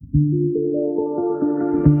Thank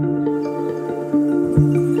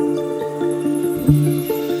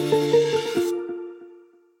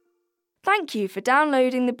you for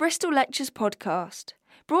downloading the Bristol Lectures podcast,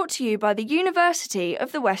 brought to you by the University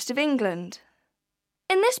of the West of England.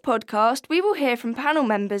 In this podcast, we will hear from panel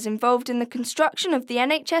members involved in the construction of the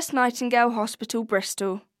NHS Nightingale Hospital,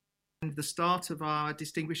 Bristol. And the start of our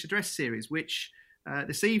Distinguished Address series, which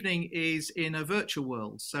this evening is in a virtual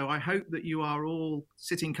world. So I hope that you are all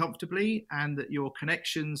sitting comfortably and that your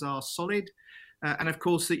connections are solid, and of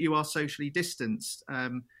course that you are socially distanced.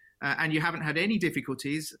 And you haven't had any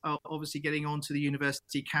difficulties, obviously, getting onto the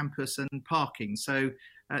university campus and parking. So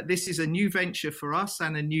this is a new venture for us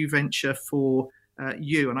and a new venture for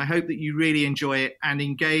you. And I hope that you really enjoy it and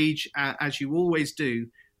engage, as you always do,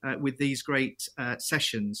 with these great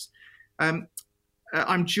sessions.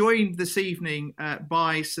 I'm joined this evening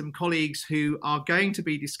by some colleagues who are going to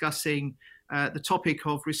be discussing the topic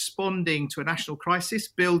of responding to a national crisis,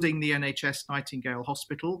 building the NHS Nightingale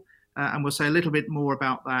Hospital. And we'll say a little bit more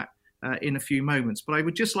about that in a few moments. But I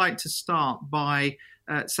would just like to start by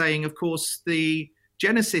saying, of course, the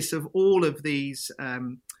genesis of all of these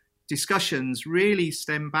discussions really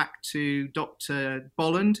stem back to Dr.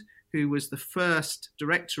 Bolland, who was the first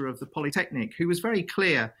director of the Polytechnic, who was very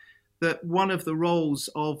clear that one of the roles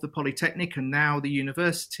of the Polytechnic and now the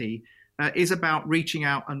university is about reaching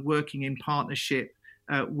out and working in partnership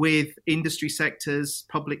with industry sectors,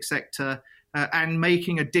 public sector, and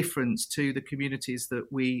making a difference to the communities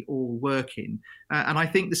that we all work in. And I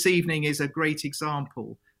think this evening is a great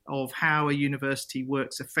example of how a university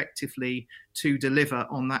works effectively to deliver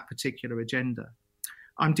on that particular agenda.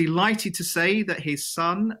 I'm delighted to say that his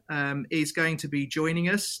son is going to be joining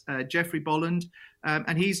us, Geoffrey Bolland,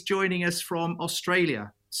 and he's joining us from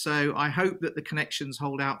Australia. So I hope that the connections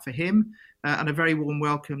hold out for him, and a very warm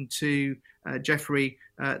welcome to Geoffrey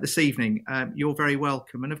this evening. You're very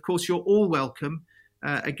welcome. And of course, you're all welcome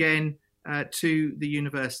again to the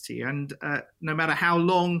university. And no matter how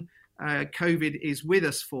long COVID is with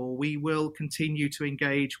us for, we will continue to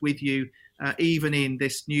engage with you even in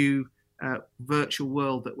this new virtual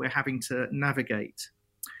world that we're having to navigate.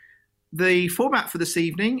 The format for this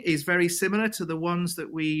evening is very similar to the ones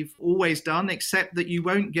that we've always done, except that you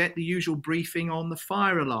won't get the usual briefing on the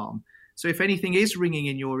fire alarm. So if anything is ringing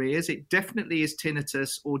in your ears, it definitely is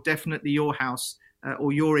tinnitus or definitely your house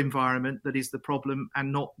or your environment that is the problem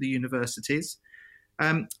and not the university's.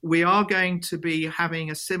 We are going to be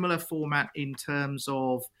having a similar format in terms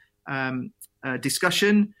of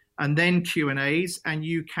discussion and then Q&As, and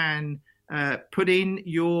you can put in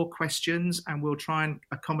your questions and we'll try and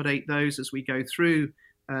accommodate those as we go through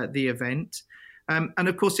the event. And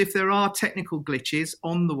of course, if there are technical glitches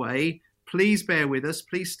on the way, please bear with us,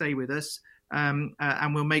 please stay with us, and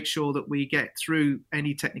we'll make sure that we get through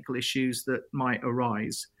any technical issues that might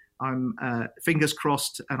arise. I'm fingers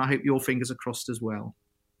crossed, and I hope your fingers are crossed as well.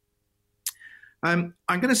 I'm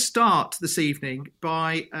going to start this evening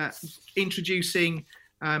by introducing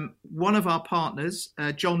one of our partners,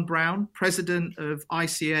 John Brown, President of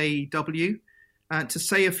ICAEW, to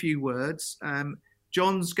say a few words.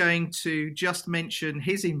 John's going to just mention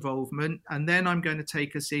his involvement, and then I'm going to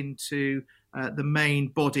take us into the main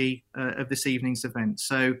body of this evening's event.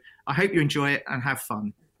 So I hope you enjoy it and have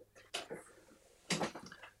fun.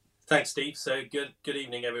 Thanks, Steve. So good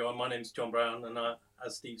evening, everyone. My name's John Brown, and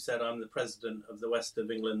as Steve said, I'm the president of the West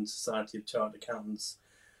of England Society of Chartered Accountants,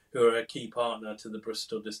 who are a key partner to the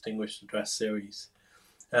Bristol Distinguished Address Series.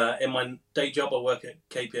 In my day job, I work at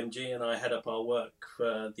KPMG and I head up our work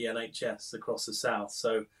for the NHS across the South.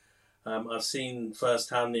 So I've seen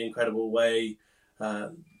firsthand the incredible way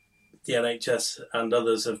the NHS and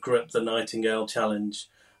others have gripped the Nightingale challenge.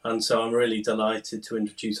 And so I'm really delighted to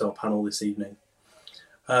introduce our panel this evening.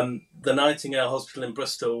 The Nightingale Hospital in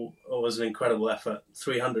Bristol was an incredible effort,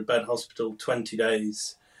 300-bed hospital, 20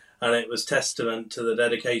 days. And it was testament to the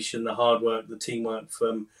dedication, the hard work, the teamwork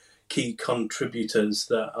from key contributors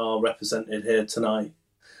that are represented here tonight,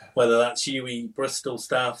 whether that's UE Bristol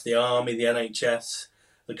staff, the Army, the NHS,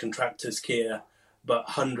 the contractors here, but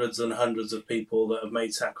hundreds and hundreds of people that have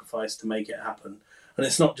made sacrifice to make it happen. And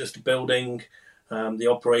it's not just a building, the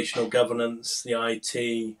operational governance, the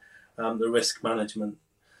IT, the risk management.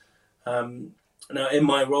 Now, in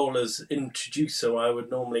my role as introducer, I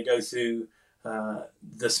would normally go through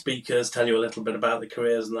the speakers, tell you a little bit about the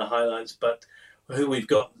careers and the highlights, but who we've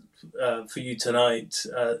got for you tonight,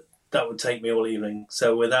 that would take me all evening.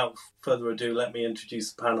 So without further ado, let me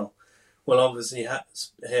introduce the panel. We'll obviously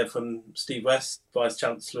hear from Steve West,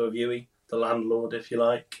 Vice-Chancellor of UE, the landlord, if you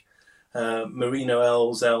like, Marino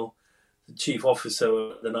Elzel, the Chief Officer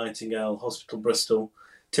of the Nightingale Hospital Bristol,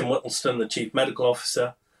 Tim Whittleston, the Chief Medical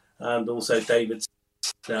Officer, and also David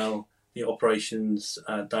Snell, the Operations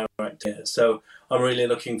Director. So I'm really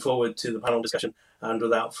looking forward to the panel discussion, and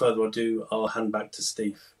without further ado, I'll hand back to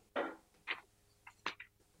Steve.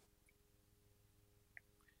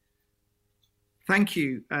 Thank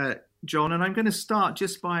you, John. And I'm going to start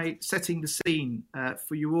just by setting the scene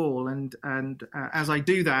for you all. And as I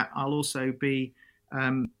do that, I'll also be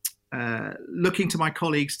looking to my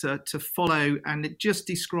colleagues to follow and just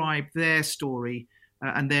describe their story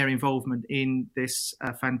and their involvement in this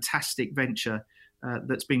fantastic venture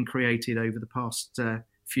that's been created over the past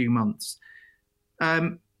few months.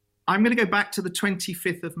 I'm going to go back to the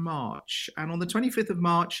 25th of March. And on the 25th of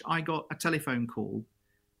March, I got a telephone call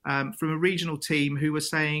from a regional team who were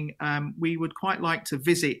saying, we would quite like to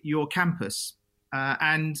visit your campus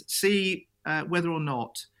and see whether or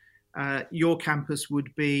not your campus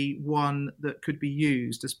would be one that could be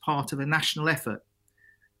used as part of a national effort.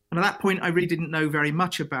 And at that point, I really didn't know very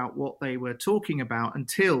much about what they were talking about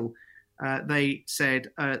until they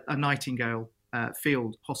said a Nightingale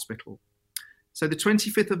field hospital. So the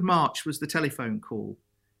 25th of March was the telephone call.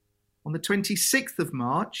 On the 26th of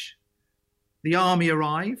March, the army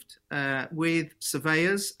arrived with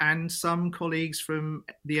surveyors and some colleagues from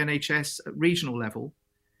the NHS at regional level.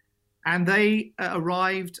 And they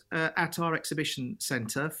arrived at our exhibition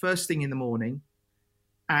centre first thing in the morning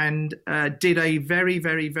and did a very,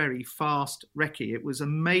 very, very fast recce. It was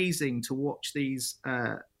amazing to watch these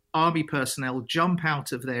army personnel jump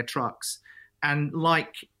out of their trucks and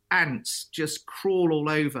like ants just crawl all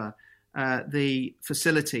over the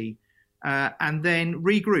facility and then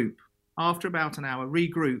regroup. After about an hour,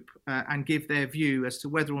 regroup and give their view as to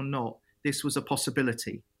whether or not this was a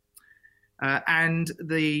possibility. And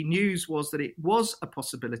the news was that it was a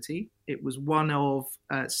possibility. It was one of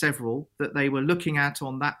several that they were looking at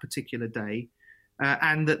on that particular day,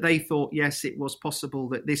 and that they thought, yes, it was possible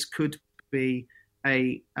that this could be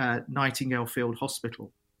a Nightingale Field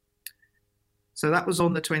Hospital. So that was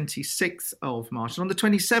on the 26th of March. And on the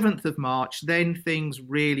 27th of March, then things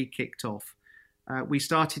really kicked off. We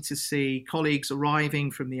started to see colleagues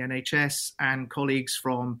arriving from the NHS and colleagues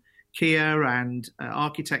from Kia and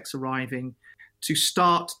architects arriving to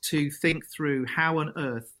start to think through how on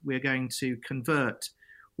earth we're going to convert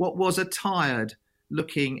what was a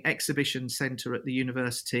tired-looking exhibition centre at the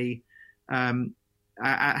university.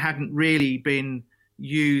 Hadn't really been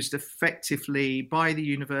used effectively by the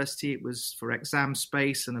university. It was for exam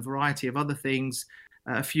space and a variety of other things,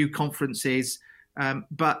 a few conferences.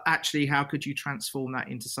 But actually, how could you transform that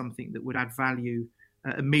into something that would add value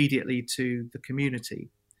immediately to the community?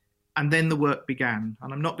 And then the work began.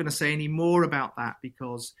 And I'm not going to say any more about that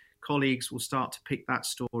because colleagues will start to pick that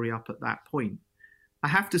story up at that point. I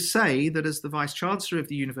have to say that as the Vice-Chancellor of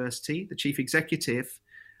the university, the Chief Executive,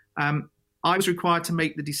 I was required to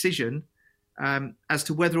make the decision as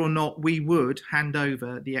to whether or not we would hand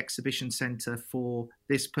over the exhibition centre for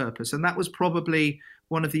this purpose. And that was probably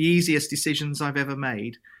one of the easiest decisions I've ever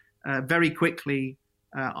made. Very quickly,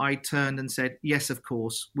 I turned and said, yes, of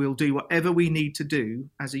course, we'll do whatever we need to do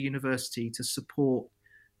as a university to support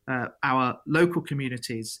our local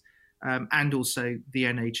communities and also the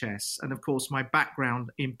NHS. And of course, my background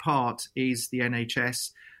in part is the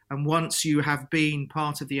NHS. And once you have been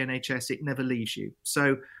part of the NHS, it never leaves you.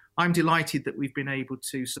 So I'm delighted that we've been able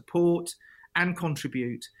to support and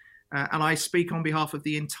contribute. And I speak on behalf of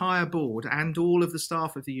the entire board and all of the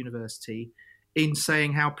staff of the university in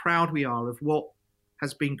saying how proud we are of what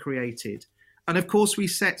has been created. And of course, we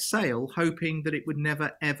set sail hoping that it would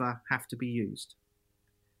never, ever have to be used.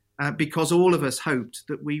 Because all of us hoped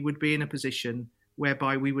that we would be in a position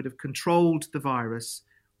whereby we would have controlled the virus,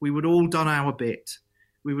 we would all done our bit,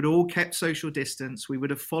 we would all kept social distance, we would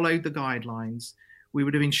have followed the guidelines, we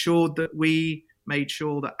would have ensured that we made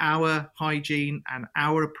sure that our hygiene and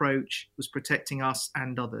our approach was protecting us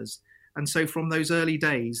and others. And so from those early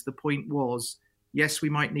days, the point was, yes, we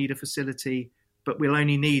might need a facility, but we'll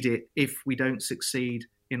only need it if we don't succeed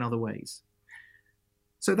in other ways.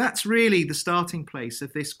 So that's really the starting place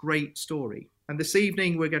of this great story. And this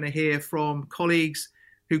evening, we're going to hear from colleagues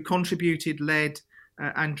who contributed, led,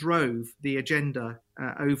 and drove the agenda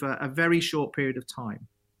over a very short period of time.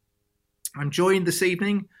 I'm joined this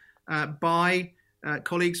evening by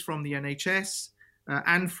colleagues from the NHS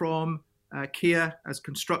and from Kia as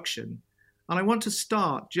construction. And I want to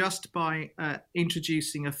start just by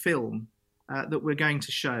introducing a film that we're going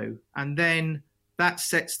to show. And then that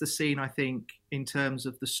sets the scene, I think, in terms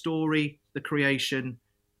of the story, the creation,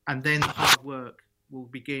 and then the hard work will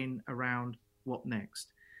begin around what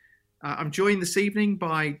next. I'm joined this evening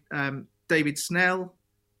by David Snell,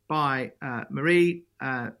 by Marie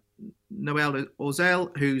Noel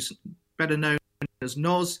Orzel, who's better known as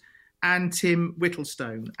Noz, and Tim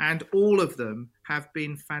Whittlestone. And all of them have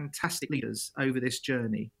been fantastic leaders over this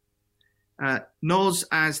journey. Noz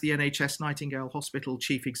as the NHS Nightingale Hospital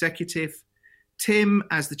Chief Executive, Tim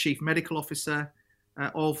as the Chief Medical Officer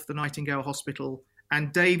of the Nightingale Hospital,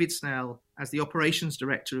 and David Snell as the Operations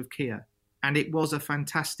Director of Kia. And it was a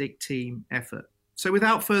fantastic team effort. So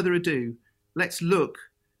without further ado, let's look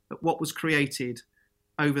at what was created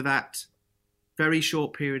over that very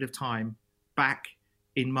short period of time back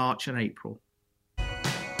in March and April.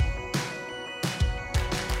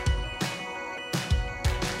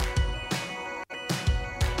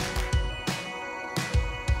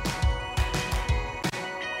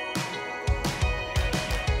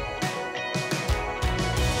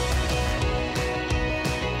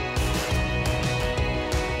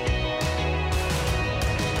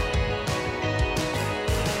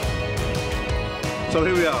 So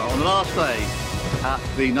here we are on the last day at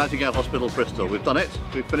the Nightingale Hospital, Bristol. We've done it,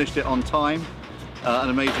 we've finished it on time, an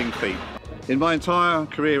amazing feat. In my entire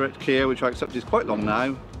career at Kia, which I accept is quite long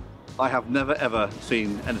now, I have never ever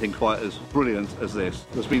seen anything quite as brilliant as this.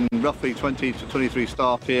 There's been roughly 20 to 23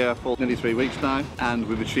 staff here for nearly 3 weeks now, and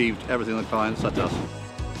we've achieved everything the client set us.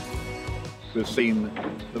 We've seen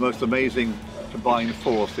the most amazing combined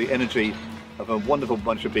force, the energy of a wonderful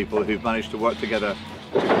bunch of people who've managed to work together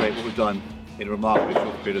to create what we've done in a remarkably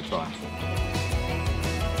short period of time.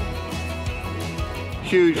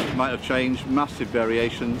 Huge amount of change, massive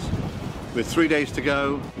variations. With 3 days to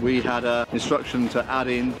go, we had an instruction to add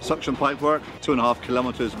in suction pipe work, 2.5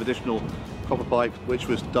 kilometres of additional copper pipe, which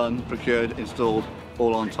was done, procured, installed,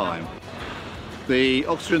 all on time. The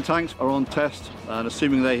oxygen tanks are on test, and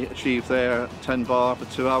assuming they achieve their 10 bar for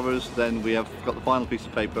 2 hours, then we have got the final piece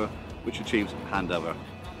of paper, which achieves handover.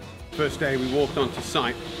 First day we walked onto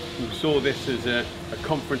site. We saw this as a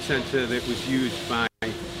conference centre that was used by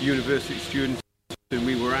university students, and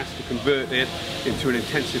we were asked to convert it into an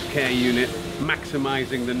intensive care unit,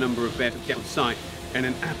 maximising the number of beds on site in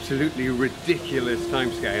an absolutely ridiculous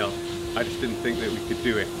timescale. I just didn't think that we could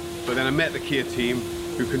do it. But then I met the Kia team,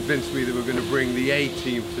 who convinced me that we were going to bring the A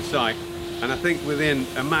team to site, and I think within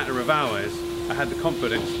a matter of hours I had the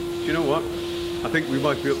confidence, do you know what, I think we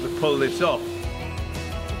might be able to pull this off.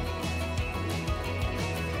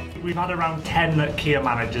 We've had around 10 Kia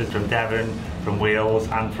managers from Devon, from Wales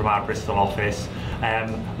and from our Bristol office. A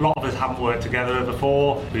lot of us haven't worked together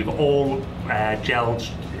before. We've all gelled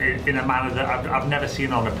in a manner that I've never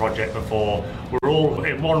seen on a project before. We're all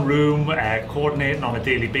in one room, coordinating on a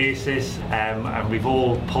daily basis, and we've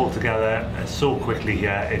all pulled together so quickly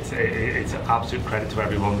here. It's an absolute credit to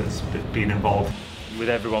everyone that's been involved. With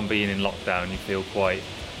everyone being in lockdown, you feel quite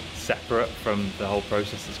separate from the whole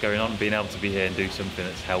process that's going on. Being able to be here and do something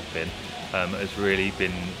that's helping has really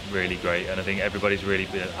been really great, and I think everybody's really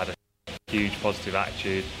had a huge positive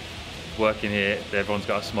attitude. Working here, everyone's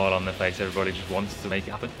got a smile on their face, everybody just wants to make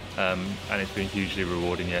it happen, and it's been hugely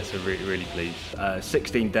rewarding, yeah, so really pleased.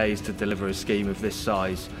 16 days to deliver a scheme of this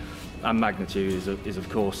size and magnitude is of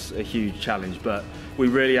course a huge challenge, but we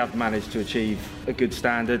really have managed to achieve a good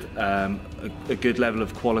standard, a good level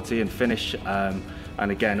of quality and finish, and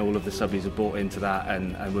again all of the subbies have bought into that,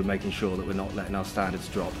 and we're making sure that we're not letting our standards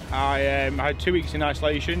drop. I had 2 weeks in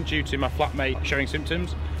isolation due to my flatmate showing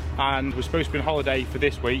symptoms, and was supposed to be on holiday for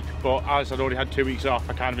this week, but as I'd already had 2 weeks off,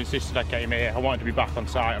 I kind of insisted I came here. I wanted to be back on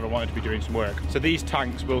site and I wanted to be doing some work. So these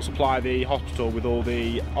tanks will supply the hospital with all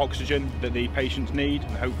the oxygen that the patients need,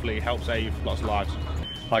 and hopefully help save lots of lives.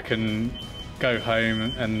 I can go home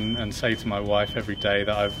and say to my wife every day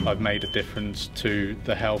that I've made a difference to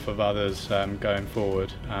the health of others going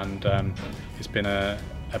forward, and it's been a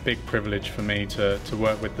big privilege for me to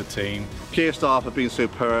work with the team. Kia staff have been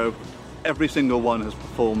superb. Every single one has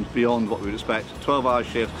performed beyond what we would expect. 12-hour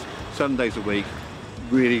shifts, 7 days a week,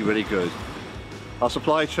 really good. Our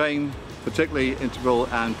supply chain, particularly Integral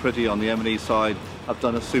and Pretty on the M&E side, have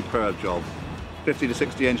done a superb job. 50 to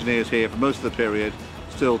 60 engineers here for most of the period,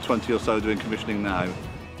 still 20 or so doing commissioning now.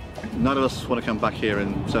 None of us want to come back here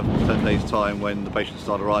in 7 to 10 days' time when the patients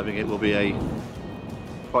start arriving. It will be a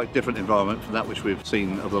quite different environment from that which we've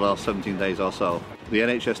seen over the last 17 days ourselves. The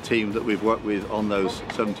NHS team that we've worked with on those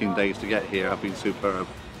 17 days to get here have been superb,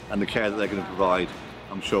 and the care that they're going to provide,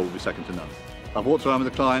 I'm sure, will be second to none. I've walked around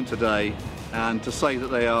with the client today, and to say that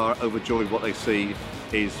they are overjoyed what they see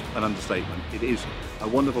is an understatement. It is a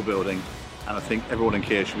wonderful building, and I think everyone in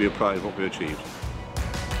Kia should be proud of what we achieved.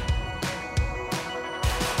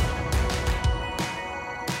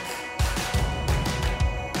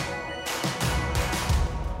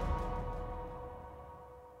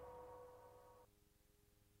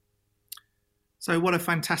 So So what a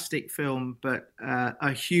fantastic film, but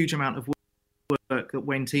a huge amount of work that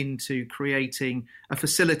went into creating a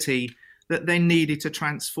facility that then needed to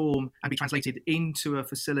transform and be translated into a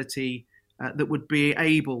facility that would be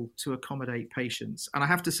able to accommodate patients. And I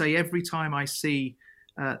have to say, every time I see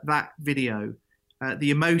that video,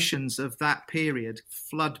 the emotions of that period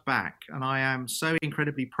flood back. And I am so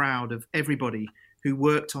incredibly proud of everybody who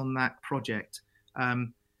worked on that project.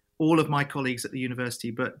 All of my colleagues at the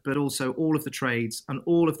university, but also all of the trades and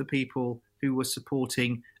all of the people who were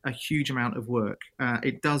supporting a huge amount of work.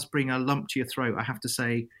 It does bring a lump to your throat, I have to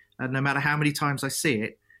say. No matter how many times I see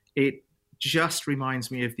it, it just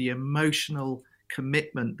reminds me of the emotional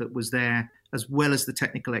commitment that was there, as well as the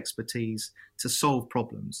technical expertise to solve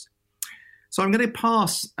problems. So I'm going to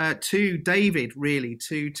pass to David, really,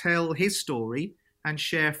 to tell his story and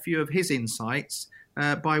share a few of his insights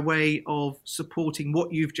by way of supporting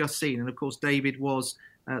what you've just seen. And of course, David was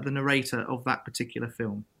the narrator of that particular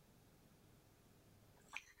film.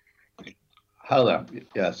 Hello there.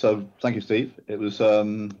 Yeah, so thank you, Steve. It was,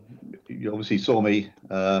 you obviously saw me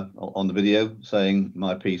on the video saying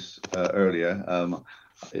my piece earlier.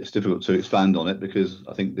 It's difficult to expand on it because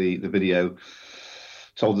I think the video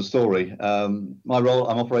told the story. My role,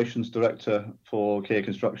 I'm operations director for Kia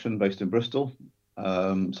Construction based in Bristol.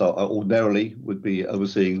 So I ordinarily would be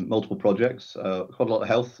overseeing multiple projects, quite a lot of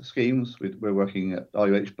health schemes. We're working at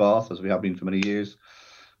RUH Bath, as we have been for many years,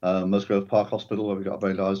 Musgrove Park Hospital, where we've got a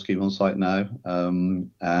very large scheme on site now,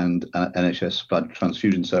 and NHS blood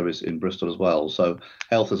transfusion service in Bristol as well. So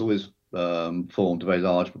health has always formed a very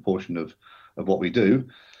large proportion of what we do.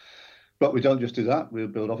 But we don't just do that. We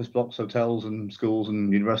build office blocks, hotels and schools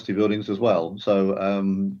and university buildings as well.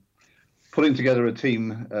 So putting together a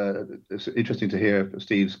team, it's interesting to hear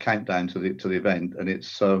Steve's countdown to the event, and it's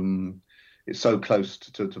so close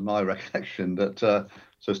to my recollection that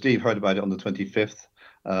so Steve heard about it on the 25th.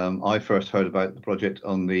 I first heard about the project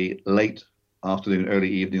on the late afternoon, early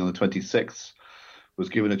evening on the 26th. Was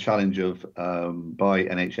given a challenge of by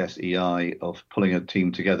NHS EI of pulling a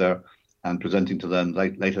team together and presenting to them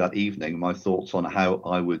later that evening my thoughts on how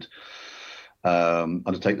I would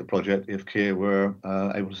undertake the project if Kia were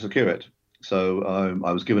able to secure it. So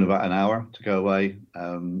I was given about an hour to go away,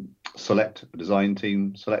 select a design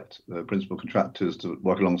team, select the principal contractors to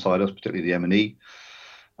work alongside us, particularly the M&E,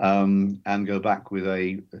 and go back with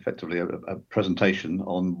effectively a presentation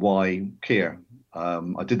on why Kia.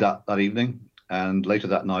 I did that evening, and later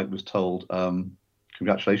that night was told,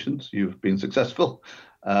 congratulations, you've been successful,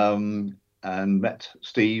 and met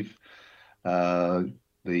Steve.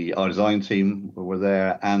 Our design team were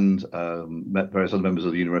there, and met various other members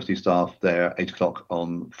of the university staff there 8 o'clock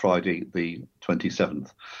on Friday the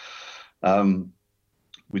 27th.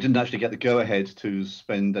 We didn't actually get the go-ahead to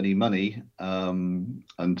spend any money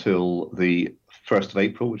until the 1st of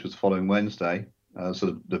April, which was the following Wednesday.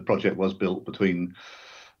 So the project was built between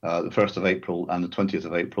the 1st of April and the 20th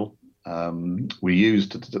of April. We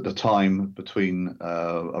used the time between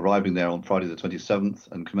arriving there on Friday the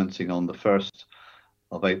 27th and commencing on the 1st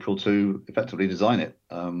of April to effectively design it.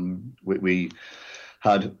 We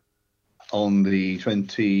had on the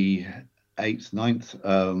 28th, 9th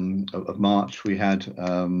of March, we had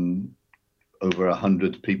over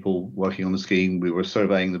 100 people working on the scheme. We were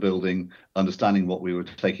surveying the building, understanding what we were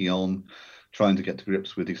taking on, trying to get to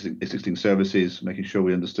grips with existing services, making sure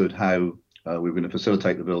we understood how we were going to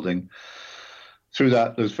facilitate the building. Through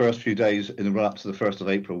those first few days in the run-up to the 1st of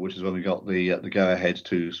April, which is when we got the go-ahead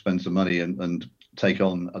to spend some money and take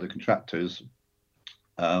on other contractors,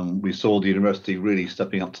 we saw the university really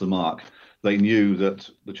stepping up to the mark. They knew that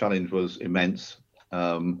the challenge was immense,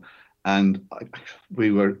 and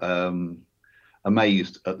we were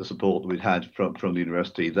amazed at the support that we'd had from the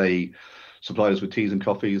university. They supplied us with teas and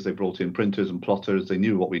coffees, they brought in printers and plotters, they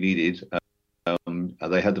knew what we needed.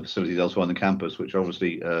 They had the facilities elsewhere on the campus, which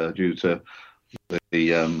obviously due to the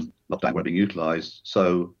lockdown weren't being utilised.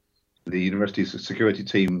 So the university's security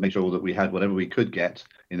team made sure that we had whatever we could get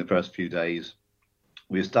in the first few days.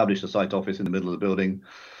 We established a site office in the middle of the building.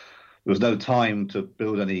 There was no time to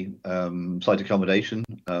build any site accommodation,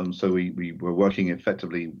 so we were working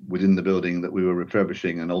effectively within the building that we were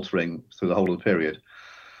refurbishing and altering through the whole of the period.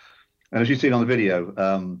 And as you've seen on the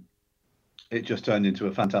video, it just turned into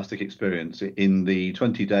a fantastic experience. In the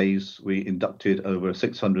 20 days, we inducted over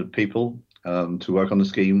 600 people to work on the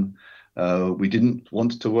scheme. We didn't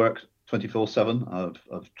want to work 24/7.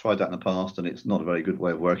 I've tried that in the past, and it's not a very good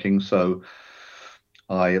way of working. So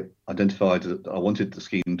I identified that I wanted the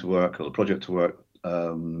scheme to work, or the project to work,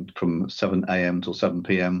 from 7 a.m. till 7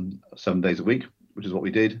 p.m. 7 days a week, which is what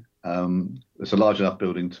we did. It's a large enough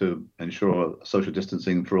building to ensure social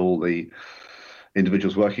distancing for all the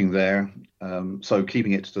individuals working there. So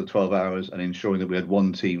keeping it to 12 hours and ensuring that we had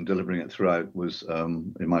one team delivering it throughout was,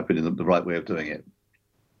 in my opinion, the right way of doing it.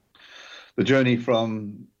 The journey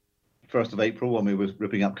from 1st of April, when we were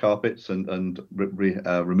ripping up carpets and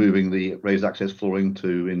removing the raised access flooring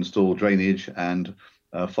to install drainage and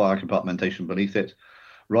fire compartmentation beneath it,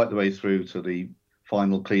 right the way through to the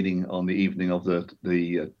final cleaning on the evening of the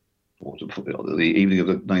evening of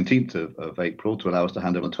the 19th of April to allow us to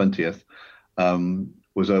hand over on the 20th,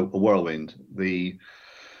 was a whirlwind. The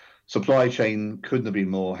supply chain couldn't have been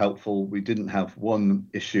more helpful. We didn't have one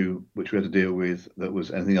issue which we had to deal with that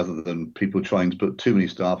was anything other than people trying to put too many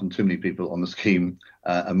staff and too many people on the scheme,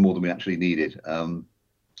 and more than we actually needed.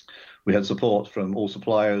 We had support from all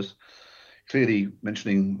suppliers, clearly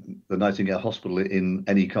mentioning the Nightingale Hospital in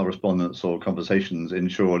any correspondence or conversations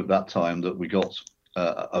ensured at that time that we got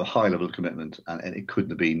a high level of commitment, and it couldn't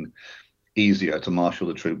have been easier to marshal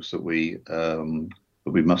the troops that we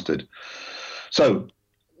mustered. So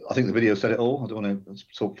I think the video said it all. I don't want to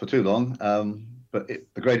talk for too long, but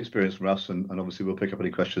a great experience for us, and obviously we'll pick up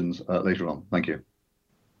any questions later on. Thank you.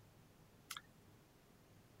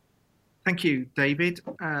 Thank you, David.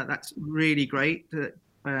 That's really great.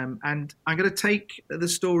 And I'm going to take the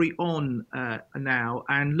story on now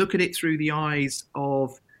and look at it through the eyes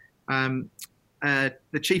of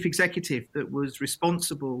the chief executive that was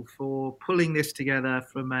responsible for pulling this together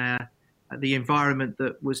from the environment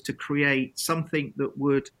that was to create something that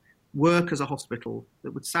would work as a hospital, that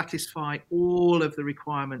would satisfy all of the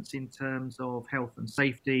requirements in terms of health and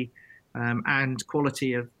safety and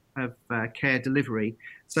quality of care delivery.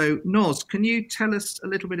 So, Noz, can you tell us a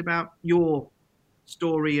little bit about your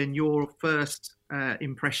story and your first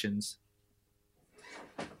impressions?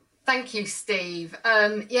 Thank you, Steve.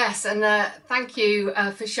 Yes, and thank you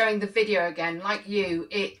for showing the video again. Like you,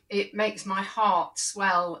 it makes my heart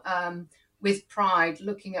swell with pride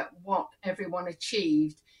looking at what everyone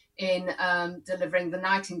achieved in delivering the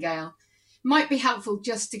Nightingale. Might be helpful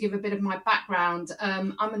just to give a bit of my background.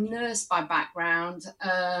 I'm a nurse by background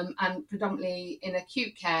and predominantly in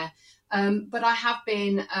acute care, but I have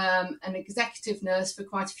been an executive nurse for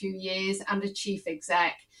quite a few years and a chief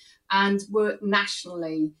exec and worked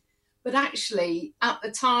nationally. But actually, at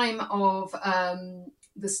the time of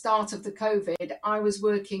the start of the COVID, I was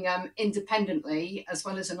working independently as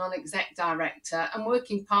well as a non-exec director and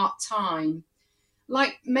working part-time.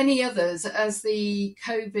 Like many others, as the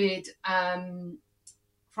COVID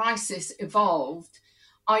crisis evolved,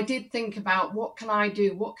 I did think about what can I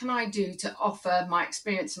do to offer my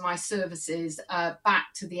experience and my services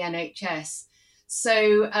back to the NHS.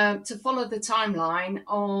 So to follow the timeline,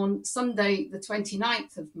 on Sunday, the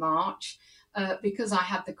 29th of March, because I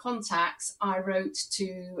had the contacts, I wrote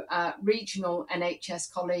to regional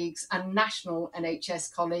NHS colleagues and national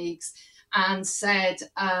NHS colleagues and said,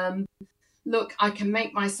 look, I can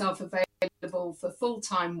make myself available for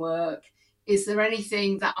full-time work. Is there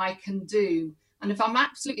anything that I can do? And if I'm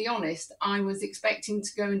absolutely honest, I was expecting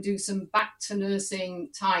to go and do some back to nursing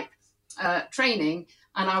type training,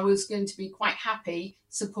 and I was going to be quite happy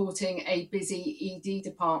supporting a busy ED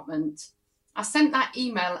department. I sent that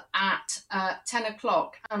email at 10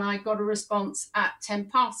 o'clock and I got a response at 10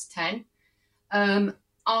 past 10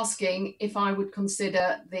 asking if I would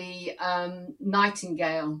consider the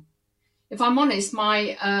Nightingale. If I'm honest,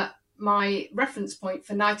 my reference point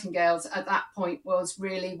for Nightingales at that point was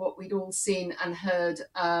really what we'd all seen and heard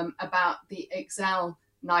about the Excel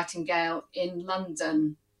Nightingale in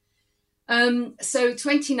London. So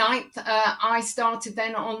 29th, I started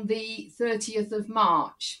then on the 30th of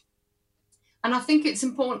March. And I think it's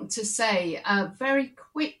important to say very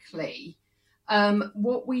quickly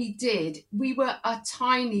what we did. We were a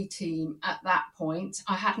tiny team at that point.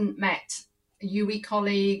 I hadn't met UE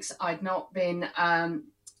colleagues. I'd not been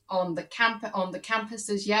on the campus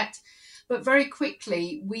as yet. But very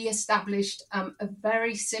quickly, we established a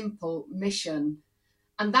very simple mission.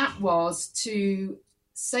 And that was to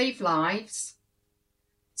save lives,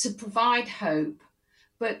 to provide hope,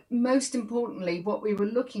 but most importantly, what we were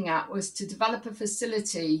looking at was to develop a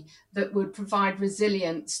facility that would provide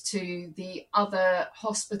resilience to the other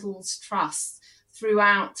hospitals' trusts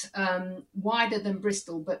throughout, wider than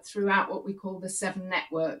Bristol, but throughout what we call the 7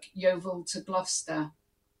 network, Yeovil to Gloucester.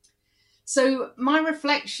 So my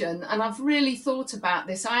reflection, and I've really thought about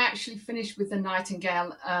this, I actually finished with the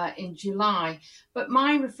Nightingale in July, but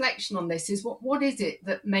my reflection on this is what is it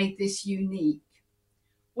that made this unique?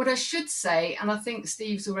 What I should say, and I think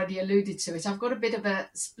Steve's already alluded to it, I've got a bit of a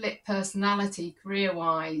split personality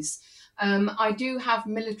career-wise. I do have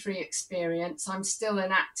military experience. I'm still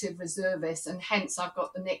an active reservist, and hence I've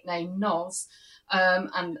got the nickname Noz,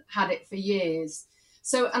 and had it for years.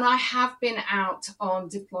 So, and I have been out on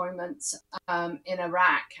deployments in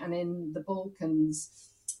Iraq and in the Balkans,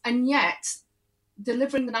 and yet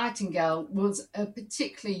delivering the Nightingale was a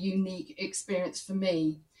particularly unique experience for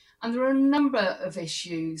me. And there are a number of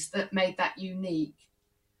issues that made that unique.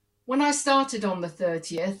 When I started on the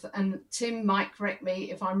 30th, and Tim might correct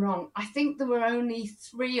me if I'm wrong, I think there were only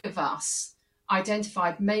 3 of us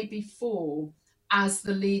identified, maybe 4, as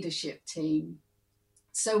the leadership team.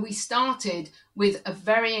 So we started with a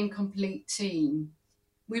very incomplete team.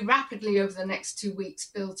 We rapidly, over the next 2 weeks,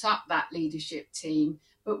 built up that leadership team,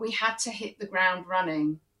 but we had to hit the ground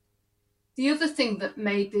running. The other thing that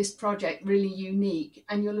made this project really unique,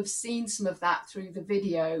 and you'll have seen some of that through the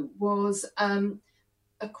video, was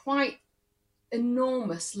a quite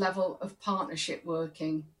enormous level of partnership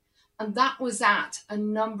working. And that was at a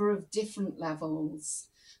number of different levels.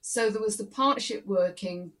 So there was the partnership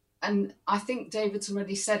working, and I think David's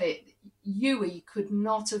already said it, UE could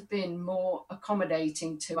not have been more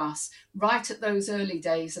accommodating to us right at those early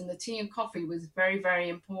days, and the tea and coffee was very, very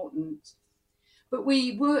important. But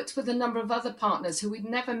we worked with a number of other partners who we'd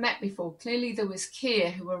never met before. Clearly there was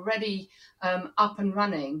Kier, who were already up and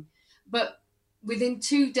running, but within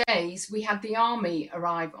 2 days, we had the army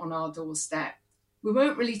arrive on our doorstep. We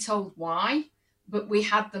weren't really told why, but we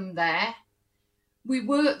had them there. We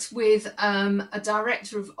worked with a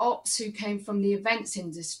director of ops who came from the events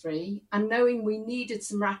industry, and knowing we needed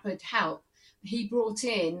some rapid help, he brought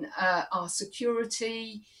in our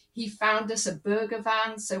security. He found us a burger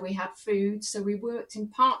van, so we had food. So we worked in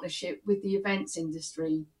partnership with the events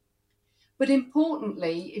industry. But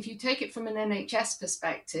importantly, if you take it from an NHS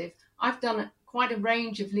perspective, I've done quite a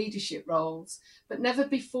range of leadership roles, but never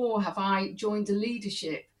before have I joined a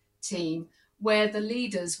leadership team where the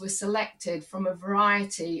leaders were selected from a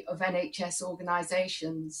variety of NHS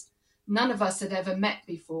organisations. None of us had ever met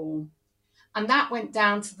before. And that went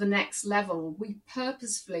down to the next level. We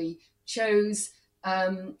purposefully chose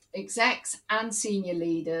execs and senior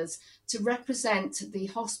leaders to represent the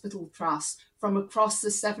hospital trust from across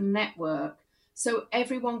the 7 network, so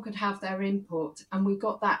everyone could have their input, and we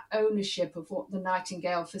got that ownership of what the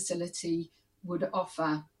Nightingale facility would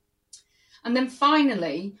offer. And then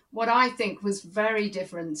finally, what I think was very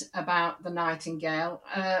different about the Nightingale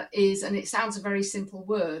is, and it sounds a very simple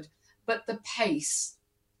word, but the pace.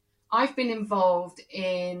 I've been involved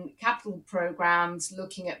in capital programs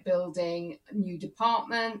looking at building new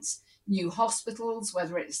departments, new hospitals,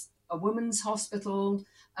 whether it's a women's hospital.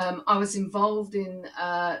 I was involved in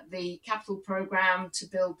the capital program to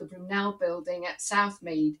build the Brunel building at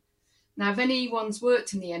Southmead. Now, if anyone's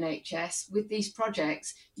worked in the NHS with these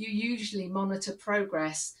projects, you usually monitor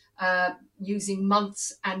progress using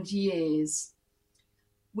months and years.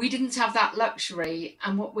 We didn't have that luxury,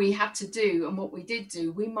 and what we had to do, and what we did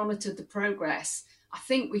do, we monitored the progress. I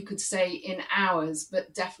think we could say in hours,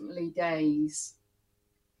 but definitely days.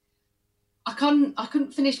 I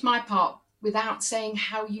couldn't finish my part without saying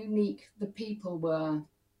how unique the people were.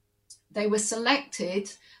 They were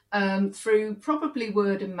selected through probably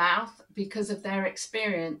word of mouth because of their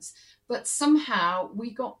experience, but somehow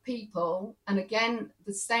we got people, and again,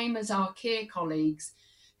 the same as our care colleagues,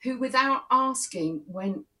 who without asking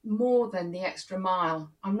went more than the extra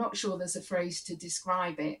mile. I'm not sure there's a phrase to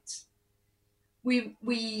describe it.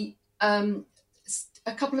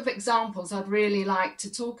 A couple of examples I'd really like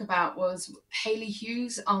to talk about was Hayley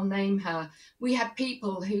Hughes, I'll name her. We had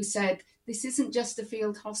people who said, this isn't just a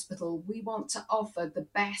field hospital, we want to offer the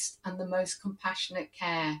best and the most compassionate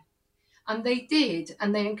care. And they did,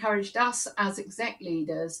 and they encouraged us as exec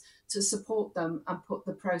leaders to support them and put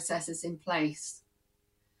the processes in place.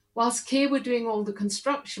 Whilst Keir were doing all the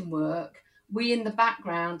construction work, we in the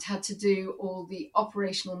background had to do all the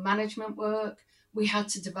operational management work. We had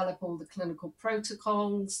to develop all the clinical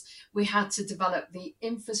protocols. We had to develop the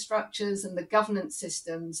infrastructures and the governance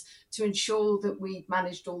systems to ensure that we'd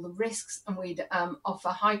managed all the risks and we'd offer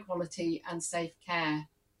high quality and safe care.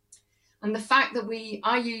 And the fact that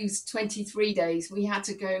I used 23 days, we had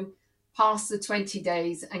to go past the 20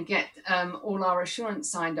 days and get all our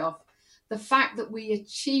assurance signed off. The fact that we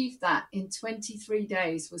achieved that in 23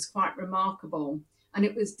 days was quite remarkable. And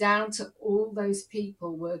it was down to all those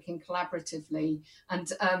people working collaboratively. And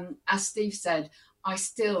as Steve said, I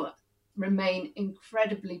still remain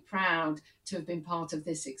incredibly proud to have been part of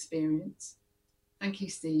this experience. Thank you,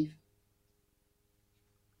 Steve.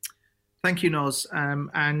 Thank you, Noz.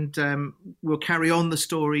 We'll carry on the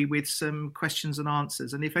story with some questions and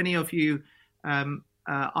answers. And if any of you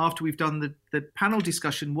after we've done the panel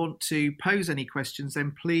discussion, want to pose any questions,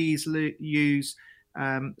 then please use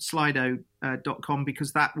slido.com,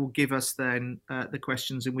 because that will give us then the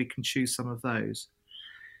questions and we can choose some of those.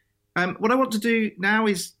 What I want to do now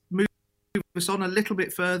is move us on a little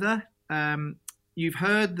bit further. You've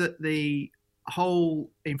heard that the whole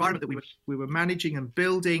environment that we were managing and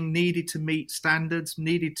building needed to meet standards,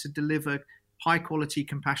 needed to deliver high quality,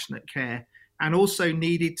 compassionate care, and also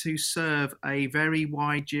needed to serve a very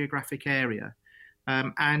wide geographic area.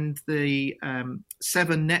 And the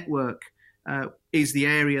 7 network is the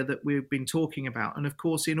area that we've been talking about. And of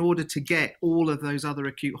course, in order to get all of those other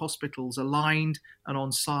acute hospitals aligned and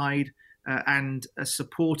on side and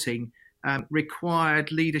supporting,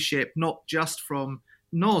 required leadership, not just from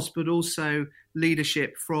NOS, but also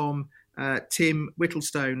leadership from Tim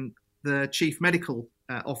Whittlestone, the Chief Medical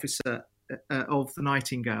Officer of the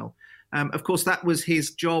Nightingale. Of course, that was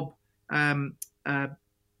his job,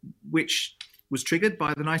 which was triggered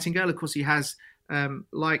by the Nightingale. Of course, he has,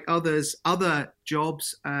 like others, other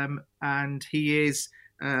jobs, and he is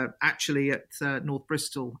actually at North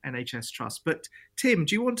Bristol NHS Trust. But Tim,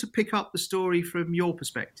 do you want to pick up the story from your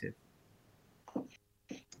perspective?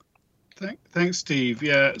 Thanks, Steve.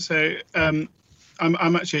 Yeah, so I'm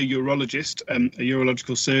actually a urologist, a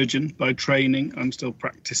urological surgeon by training. I'm still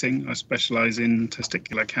practicing. I specialise in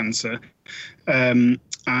testicular cancer.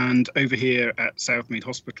 And over here at Southmead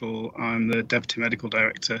Hospital, I'm the Deputy Medical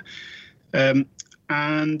Director.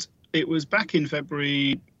 And it was back in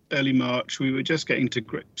February, early March, we were just getting to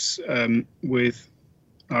grips with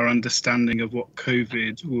our understanding of what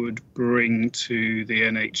COVID would bring to the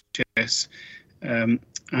NHS.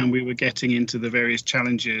 And we were getting into the various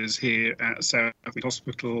challenges here at Southmead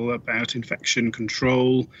Hospital about infection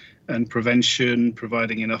control and prevention,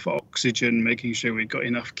 providing enough oxygen, making sure we got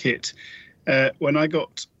enough kit. When I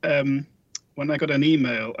got an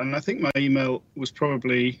email, and I think my email was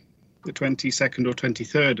probably the 22nd or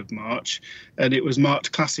 23rd of March, and it was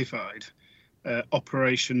marked classified,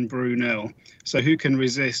 Operation Brunel. So who can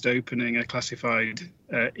resist opening a classified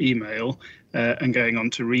email and going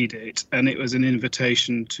on to read it? And it was an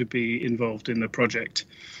invitation to be involved in the project.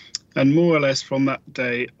 And more or less from that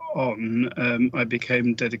day on, I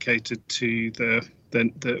became dedicated to the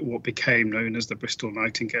what became known as the Bristol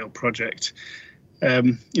Nightingale project.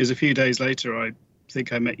 It was a few days later, I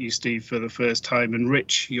think I met you, Steve, for the first time, and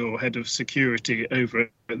Rich, your head of security over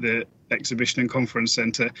at the Exhibition and Conference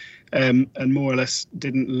Centre, and more or less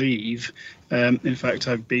didn't leave. In fact,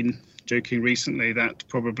 I've been joking recently that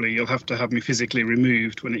probably you'll have to have me physically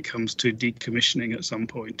removed when it comes to decommissioning at some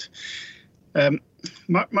point.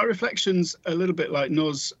 My reflections, a little bit like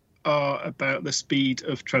Noz, are about the speed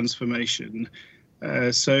of transformation.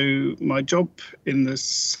 So my job in the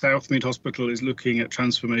Southmead Hospital is looking at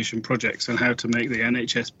transformation projects and how to make the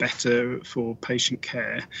NHS better for patient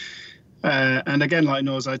care. And again, like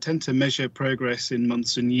Noz, I tend to measure progress in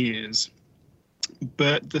months and years.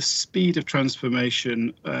 But the speed of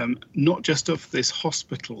transformation, not just of this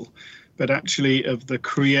hospital, but actually of the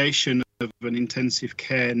creation of an intensive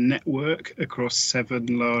care network across 7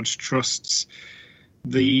 large trusts,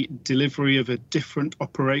 the delivery of a different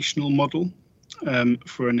operational model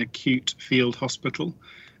for an acute field hospital,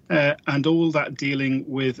 and all that dealing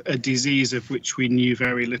with a disease of which we knew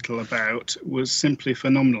very little about, was simply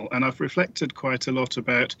phenomenal. And I've reflected quite a lot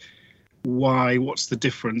about what's the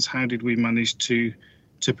difference, how did we manage to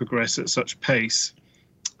progress at such pace.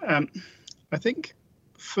 I think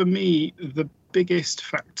for me the biggest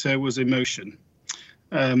factor was emotion.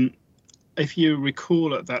 If you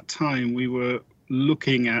recall, at that time we were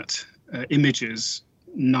looking at images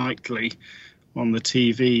nightly on the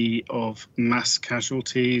TV of mass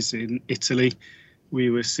casualties in Italy. We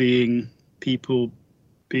were seeing people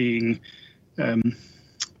being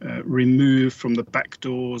removed from the back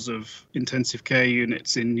doors of intensive care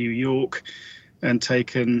units in New York and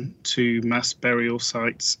taken to mass burial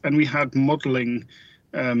sites. And we had modelling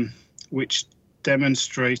which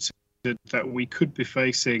demonstrated that we could be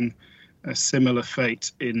facing a similar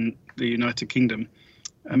fate in the United Kingdom.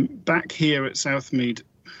 Back here at Southmead,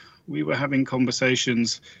 we were having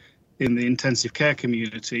conversations in the intensive care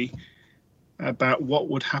community about what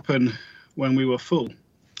would happen when we were full,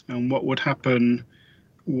 and what would happen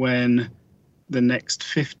when the next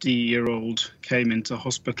 50-year-old came into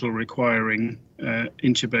hospital requiring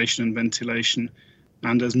intubation and ventilation,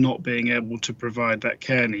 and as not being able to provide that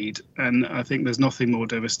care need. And I think there's nothing more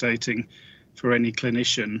devastating for any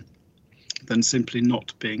clinician than simply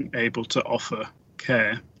not being able to offer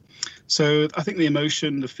care. So I think the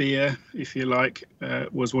emotion, the fear, if you like,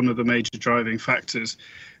 was one of the major driving factors.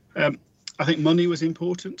 I think money was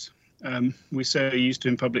important. We're so used to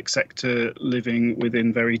in public sector living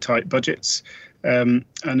within very tight budgets. And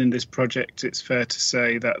in this project, it's fair to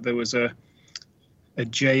say that there was a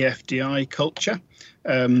JFDI culture,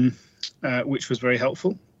 which was very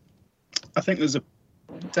helpful. I think there's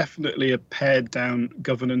definitely a pared down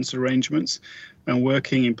governance arrangements, and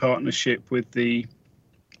working in partnership with the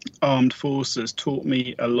armed forces taught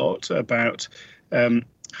me a lot about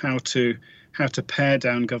how to pare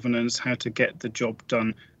down governance, how to get the job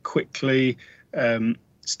done quickly,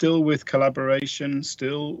 still with collaboration,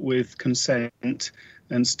 still with consent,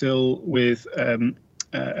 and still with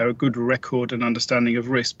a good record and understanding of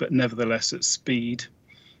risk, but nevertheless at speed.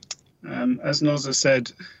 As Noza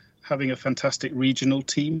said, having a fantastic regional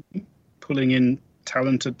team, pulling in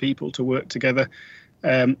talented people to work together,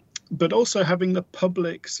 but also having the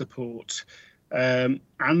public support and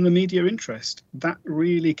the media interest, that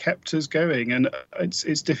really kept us going. And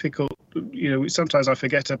it's difficult, sometimes I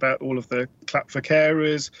forget about all of the clap for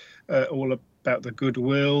carers, all about the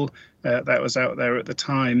goodwill that was out there at the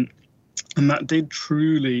time. And that did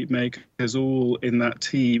truly make us all in that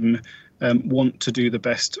team want to do the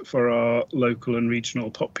best for our local and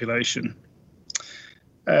regional population.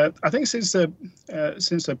 I think since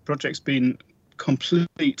the project's been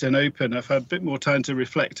complete and open, I've had a bit more time to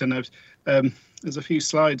reflect, and there's a few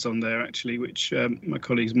slides on there actually, which my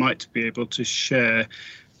colleagues might be able to share.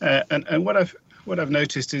 And what I've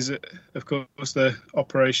noticed is that, of course, the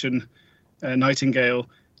Operation Nightingale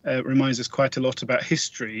reminds us quite a lot about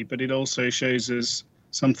history, but it also shows us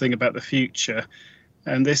something about the future.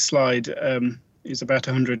 And this slide is about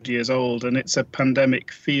 100 years old, and it's a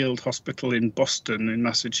pandemic field hospital in Boston in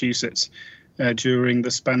Massachusetts during the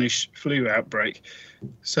Spanish flu outbreak.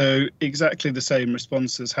 So exactly the same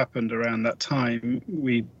responses happened around that time.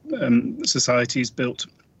 Societies built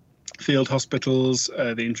field hospitals,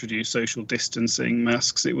 they introduced social distancing,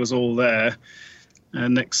 masks, it was all there.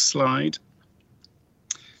 Next slide.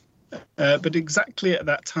 But exactly at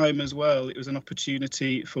that time as well, it was an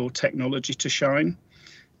opportunity for technology to shine.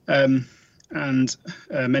 And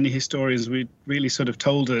many historians really sort of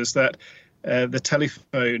told us that the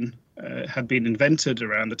telephone had been invented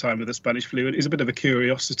around the time of the Spanish flu. It was a bit of a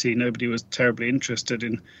curiosity. Nobody was terribly interested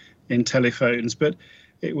in telephones, but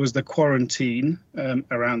it was the quarantine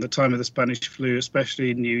around the time of the Spanish flu,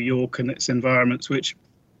 especially in New York and its environments, which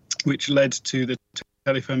led to the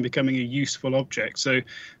telephone becoming a useful object. So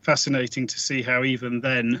fascinating to see how even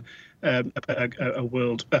then a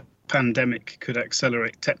pandemic could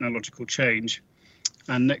accelerate technological change.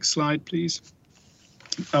 And next slide, please.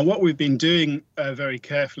 And what we've been doing very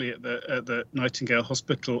carefully at the Nightingale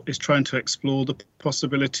Hospital is trying to explore the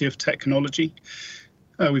possibility of technology.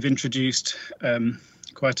 We've introduced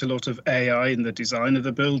quite a lot of AI in the design of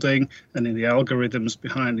the building and in the algorithms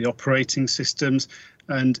behind the operating systems,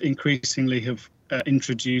 and increasingly have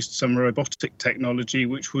introduced some robotic technology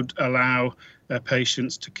which would allow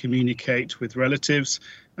patients to communicate with relatives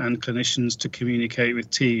and clinicians to communicate with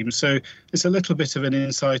teams. So it's a little bit of an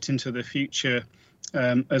insight into the future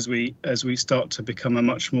as we start to become a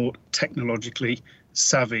much more technologically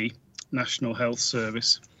savvy National Health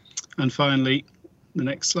Service. And finally, the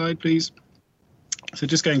next slide, please. So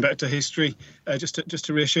just going back to history, just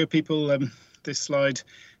to reassure people, this slide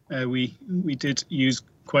we did use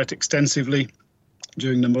quite extensively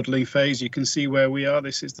during the modelling phase. You can see where we are.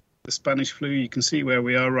 This is the Spanish flu. You can see where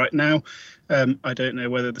we are right now. I don't know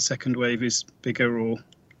whether the second wave is bigger or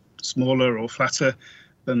smaller or flatter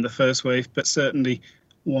than the first wave, but certainly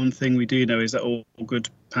one thing we do know is that all good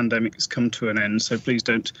pandemics come to an end. So please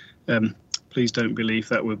don't believe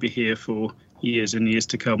that we'll be here for years and years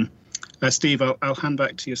to come. Steve, I'll hand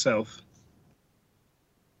back to yourself.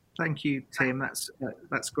 Thank you, Tim.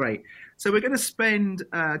 That's great. So we're going to spend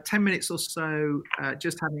 10 minutes or so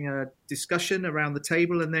just having a discussion around the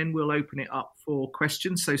table, and then we'll open it up for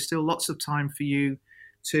questions. So still lots of time for you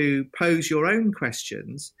to pose your own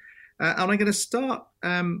questions. And I'm going to start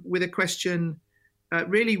with a question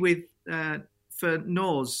really for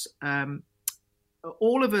Noz.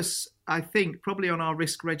 All of us, I think, probably on our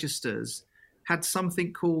risk registers, had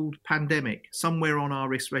something called pandemic somewhere on our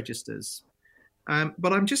risk registers.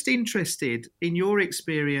 But I'm just interested in your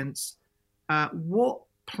experience, what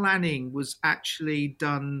planning was actually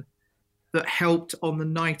done that helped on the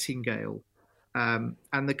Nightingale and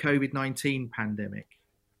the COVID-19 pandemic?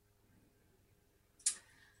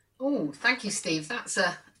 Oh, thank you, Steve. That's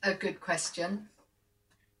a good question.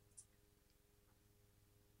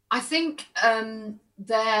 I think I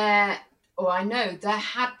know there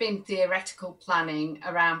had been theoretical planning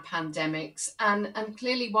around pandemics, and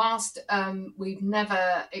clearly whilst we've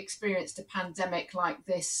never experienced a pandemic like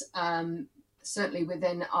this certainly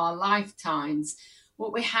within our lifetimes.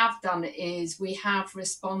 What we have done is we have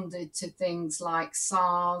responded to things like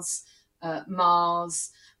SARS,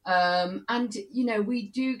 MARS, and we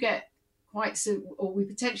do get we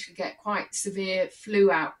potentially get quite severe flu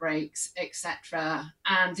outbreaks, etc.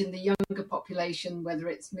 And in the younger population, whether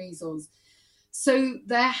it's measles. So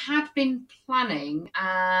there had been planning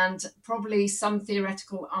and probably some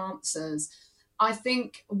theoretical answers. I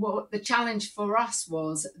think what the challenge for us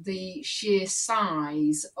was the sheer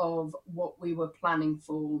size of what we were planning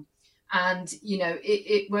for. And,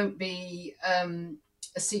 it won't be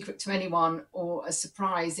a secret to anyone or a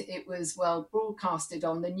surprise. It was well broadcasted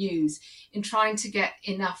on the news in trying to get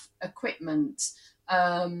enough equipment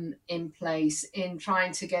in place, in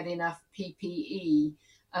trying to get enough PPE,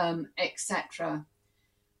 etc.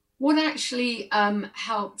 What actually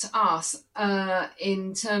helped us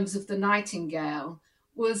in terms of the Nightingale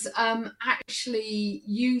was actually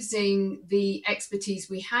using the expertise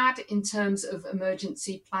we had in terms of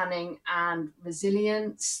emergency planning and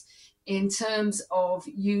resilience, in terms of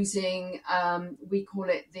using, we call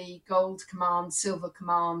it the gold command, silver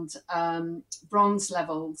command, bronze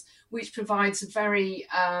levels, which provides a very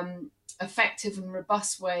effective and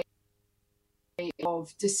robust way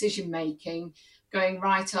of decision making, going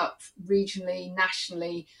right up regionally,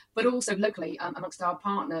 nationally, but also locally amongst our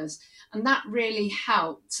partners. And that really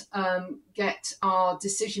helped get our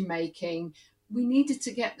decision making. We needed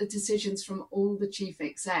to get the decisions from all the chief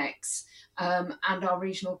execs and our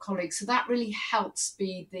regional colleagues. So that really helped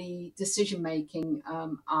speed the decision making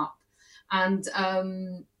up. And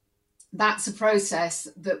that's a process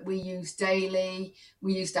that we use daily.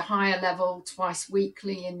 We used a higher level twice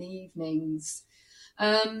weekly in the evenings.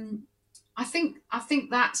 I think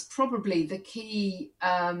that's probably the key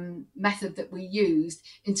method that we used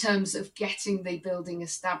in terms of getting the building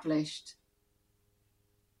established.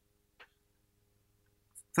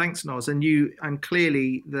 Thanks, Noz. And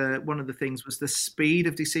clearly one of the things was the speed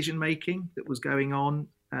of decision making that was going on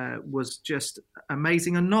was just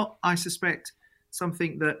amazing, and not, I suspect,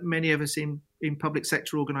 something that many of us in public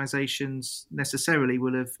sector organisations necessarily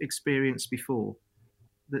will have experienced before.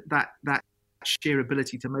 That sheer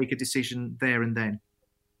ability to make a decision there and then.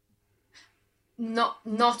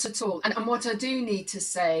 Not at all. And what I do need to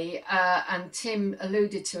say, and Tim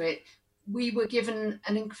alluded to it, we were given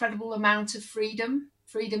an incredible amount of freedom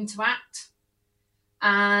to act.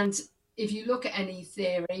 And if you look at any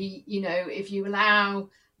theory, if you allow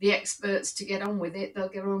the experts to get on with it, they'll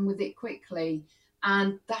get on with it quickly.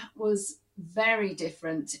 And that was very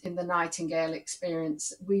different in the Nightingale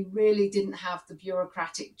experience. We really didn't have the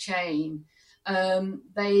bureaucratic chain.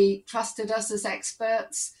 They trusted us as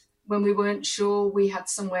experts. When we weren't sure, we had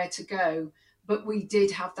somewhere to go, but we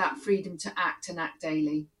did have that freedom to act and act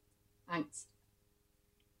daily. Thanks.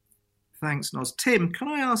 Thanks, Noz. Tim, can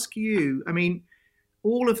I ask you,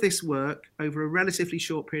 all of this work over a relatively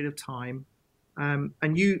short period of time,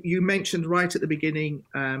 and you mentioned right at the beginning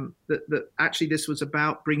that actually this was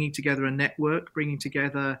about bringing together a network, bringing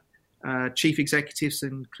together chief executives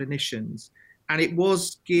and clinicians. And it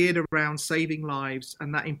was geared around saving lives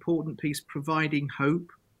and that important piece, providing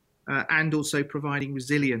hope and also providing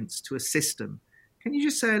resilience to a system. Can you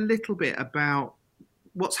just say a little bit about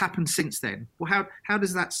what's happened since then? Well, how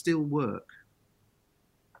does that still work?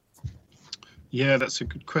 Yeah, that's a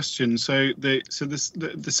good question. So the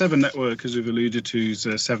Seven network, as we've alluded to, is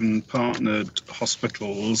 7 partnered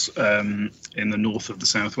hospitals in the north of the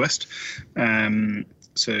southwest.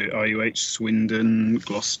 So RUH, Swindon,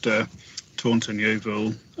 Gloucester, Taunton,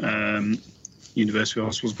 Yeovil, University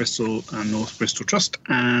Hospitals Bristol, and North Bristol Trust.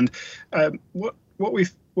 And what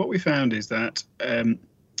we found is that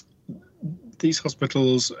these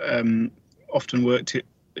hospitals often worked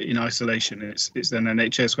in isolation. It's an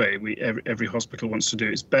NHS way. Every hospital wants to do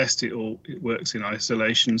its best. It works in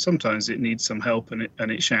isolation. Sometimes it needs some help, and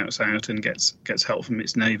it shouts out and gets help from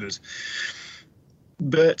its neighbours.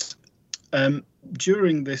 But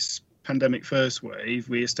during this pandemic first wave,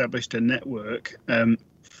 we established a network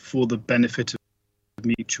for the benefit of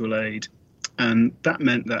mutual aid. And that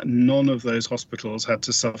meant that none of those hospitals had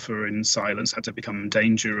to suffer in silence, had to become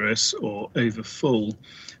dangerous or overfull,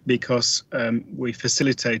 because we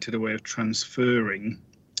facilitated a way of transferring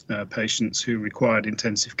patients who required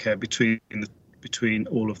intensive care between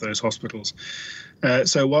all of those hospitals.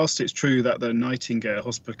 So whilst it's true that the Nightingale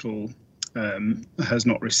Hospital has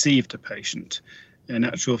not received a patient, in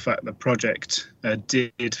actual fact, the project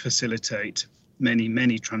did facilitate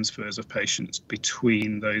many transfers of patients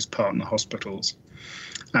between those partner hospitals,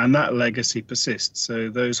 and that legacy persists. So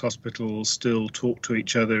those hospitals still talk to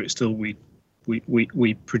each other. It's still we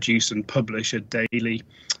produce and publish a daily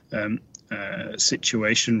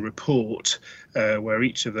situation report, where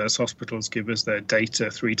each of those hospitals give us their data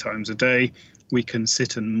 3 times a day. We can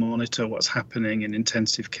sit and monitor what's happening in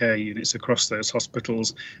intensive care units across those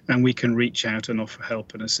hospitals, and we can reach out and offer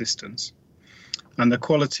help and assistance. And the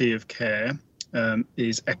quality of care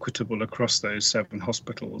is equitable across those 7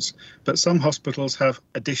 hospitals. But some hospitals have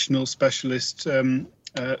additional specialist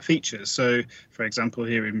features. So, for example,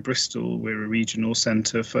 here in Bristol, we're a regional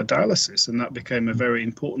centre for dialysis, and that became a very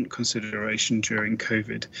important consideration during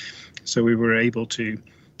COVID. So we were able to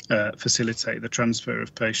facilitate the transfer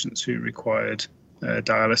of patients who required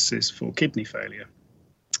dialysis for kidney failure.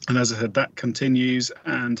 And as I said, that continues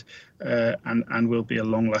and will be a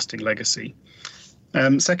long-lasting legacy.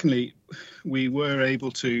 Secondly, we were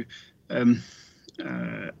able to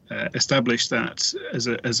establish that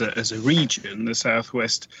as a region, the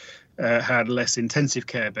Southwest had less intensive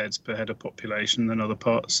care beds per head of population than other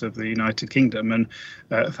parts of the United Kingdom, and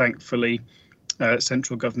thankfully,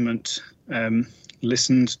 central government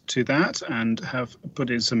listened to that and have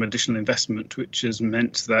put in some additional investment, which has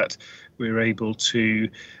meant that we're able to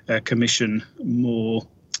commission more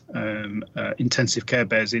intensive care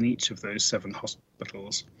beds in each of those 7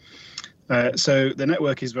 hospitals. So the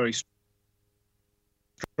network is very strong.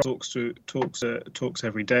 Talks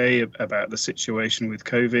every day about the situation with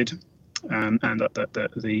COVID, and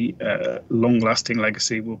that the long-lasting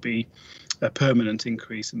legacy will be a permanent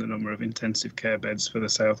increase in the number of intensive care beds for the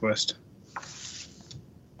Southwest.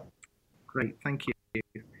 Great, thank you.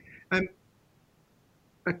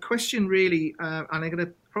 A question really, and I'm going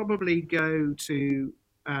to probably go to,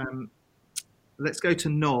 let's go to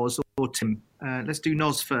Noz or Tim. Let's do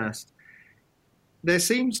Noz first. There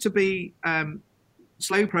seems to be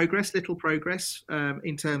slow progress, little progress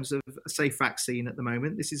in terms of a safe vaccine at the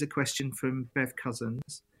moment. This is a question from Bev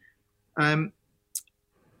Cousins.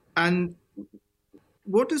 And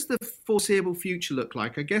what does the foreseeable future look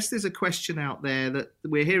like? I guess there's a question out there that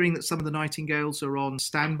we're hearing that some of the Nightingales are on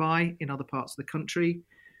standby in other parts of the country.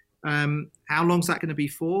 How long is that going to be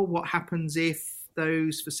for? What happens if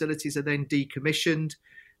those facilities are then decommissioned?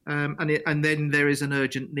 And then there is an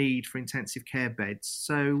urgent need for intensive care beds.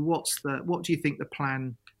 So what do you think the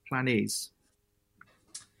plan is?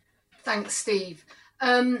 Thanks, Steve.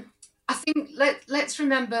 I think let's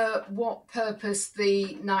remember what purpose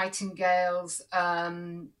the Nightingales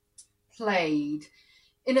played.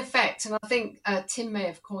 In effect, and I think Tim may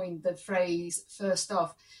have coined the phrase first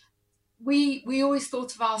off, we always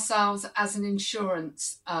thought of ourselves as an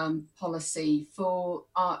insurance policy for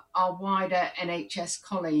our wider NHS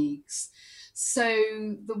colleagues. So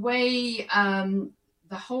the way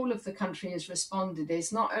the whole of the country has responded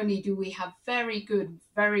is not only do we have very good,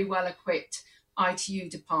 very well equipped ITU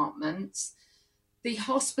departments, the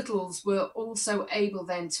hospitals were also able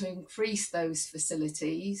then to increase those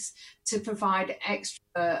facilities to provide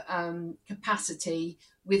extra capacity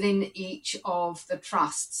within each of the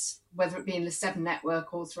trusts, whether it be in the 7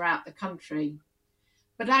 network or throughout the country.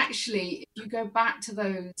 But actually, if you go back to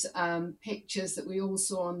those pictures that we all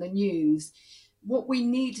saw on the news, what we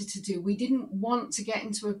needed to do, we didn't want to get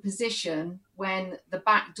into a position when the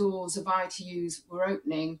back doors of ITUs were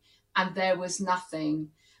opening and there was nothing.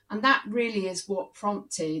 And that really is what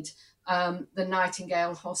prompted the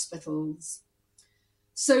Nightingale hospitals.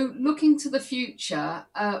 So looking to the future,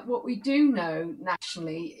 what we do know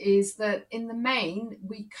nationally is that in the main,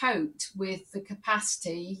 we coped with the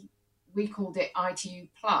capacity, we called it ITU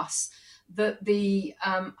Plus, that the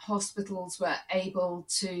hospitals were able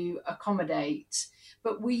to accommodate.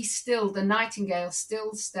 But the Nightingale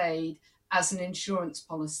still stayed as an insurance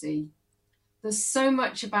policy. There's so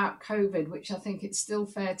much about COVID, which I think it's still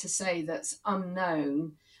fair to say that's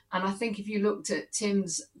unknown. And I think if you looked at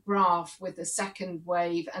Tim's graph with the second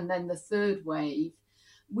wave and then the third wave,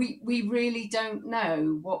 we really don't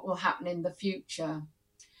know what will happen in the future.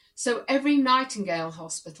 So every Nightingale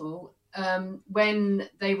hospital, when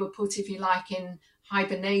they were put, if you like, in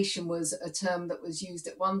hibernation was a term that was used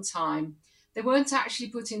at one time, they weren't actually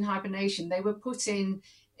put in hibernation. They were put in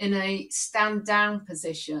a stand down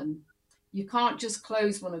position. You can't just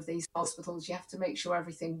close one of these hospitals. You have to make sure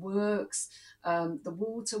everything works, the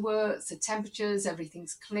water works, the temperatures,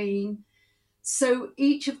 everything's clean. So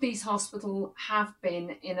each of these hospitals have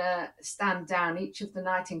been in a stand down, each of the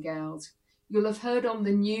Nightingales. You'll have heard on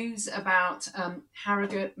the news about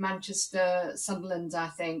Harrogate, Manchester, Sunderland, I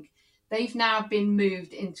think. They've now been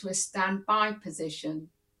moved into a standby position.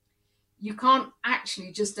 You can't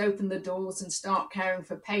actually just open the doors and start caring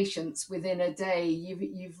for patients within a day.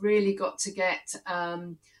 You've really got to get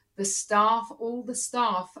the staff, all the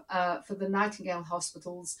staff for the Nightingale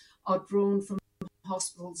hospitals are drawn from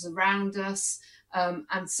hospitals around us,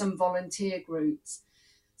 and some volunteer groups.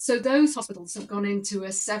 So those hospitals have gone into a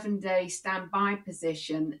 7-day standby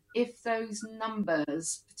position. If those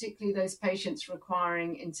numbers, particularly those patients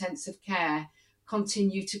requiring intensive care,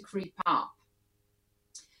 continue to creep up.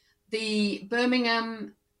 The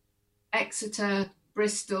Birmingham, Exeter,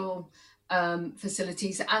 Bristol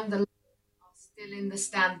facilities and the are still in the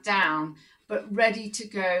stand down, but ready to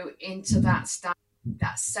go into that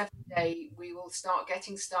 7-day. We will start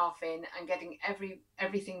getting staff in and getting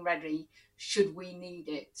everything ready should we need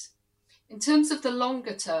it. In terms of the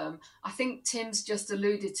longer term, I think Tim's just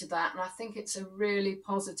alluded to that, and I think it's a really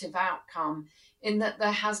positive outcome in that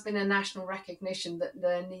there has been a national recognition that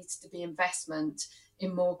there needs to be investment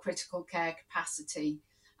in more critical care capacity.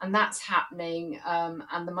 And that's happening,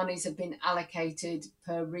 and the monies have been allocated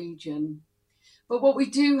per region. But what we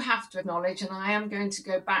do have to acknowledge, and I am going to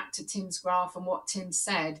go back to Tim's graph and what Tim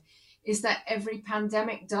said, is that every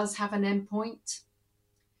pandemic does have an endpoint.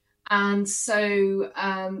 And so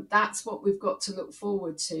that's what we've got to look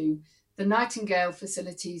forward to. The Nightingale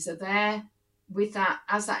facilities are there with that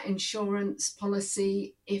as that insurance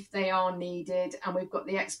policy if they are needed, and we've got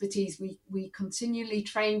the expertise. We continually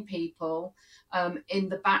train people in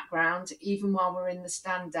the background even while we're in the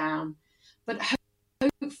stand down, but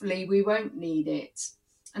hopefully we won't need it.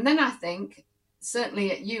 And then I think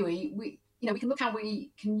certainly at UWE we can look how we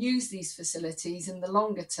can use these facilities in the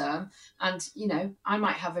longer term, and I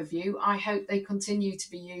might have a view. I hope they continue to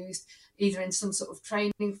be used either in some sort of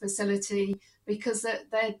training facility, because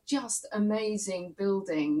they're just amazing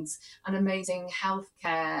buildings and amazing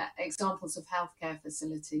healthcare examples of healthcare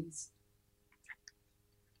facilities.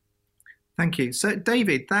 Thank you. So,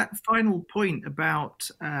 David, that final point about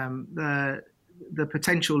the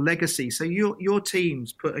potential legacy. So, your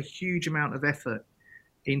teams put a huge amount of effort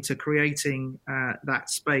into creating that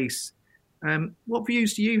space. What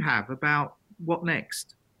views do you have about what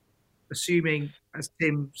next? Assuming, as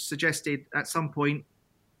Tim suggested, at some point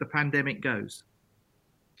the pandemic goes.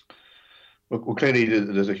 Well, clearly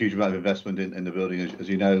there's a huge amount of investment in the building, as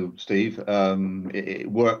you know, Steve.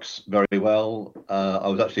 It works very well. I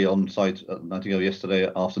was actually on site at Nightingale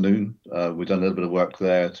yesterday afternoon. We've done a little bit of work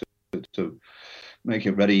there to make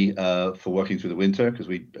it ready for working through the winter, because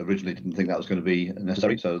we originally didn't think that was going to be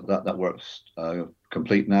necessary. So that work's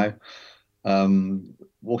complete now.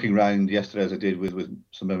 Walking around yesterday, as I did with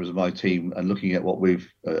some members of my team, and looking at what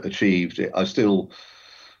we've achieved, I still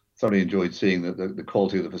thoroughly enjoyed seeing the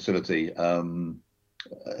quality of the facility.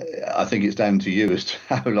 I think it's down to you as to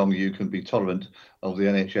how long you can be tolerant of the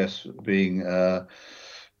NHS being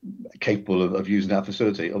capable of using that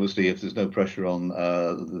facility. Obviously, if there's no pressure on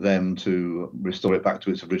them to restore it back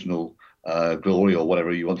to its original glory, or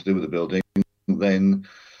whatever you want to do with the building, then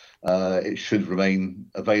it should remain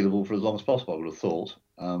available for as long as possible, I would have thought.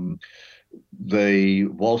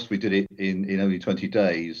 Whilst we did it in only 20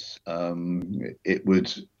 days, it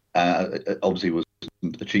would obviously was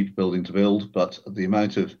a cheap building to build, but the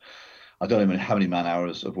amount of, I don't know how many man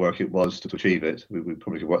hours of work it was to achieve it. We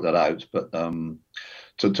probably could work that out, but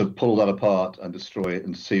to pull that apart and destroy it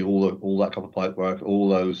and see all that copper pipe work, all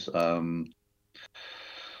those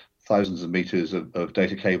thousands of meters of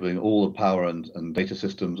data cabling, all the power and data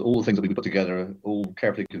systems, all the things that we put together, all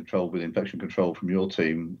carefully controlled with infection control from your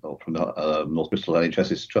team, or from the North Bristol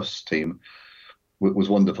NHS's Trust team, was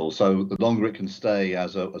wonderful. So the longer it can stay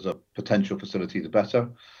as a potential facility, the better.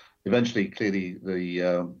 Eventually, clearly,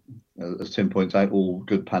 as Tim points out, all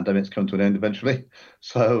good pandemics come to an end eventually.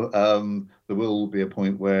 So there will be a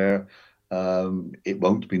point where it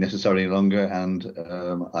won't be necessary any longer, and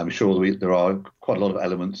I'm sure there are quite a lot of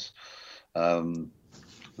elements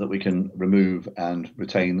that we can remove and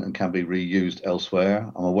retain and can be reused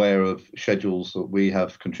elsewhere. I'm aware of schedules that we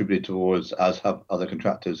have contributed towards, as have other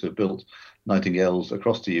contractors who have built Nightingales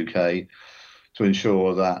across the UK, to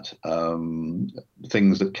ensure that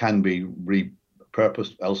things that can be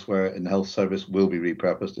repurposed elsewhere in the health service will be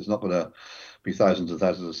repurposed. It's not going to be thousands and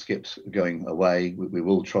thousands of skips going away. We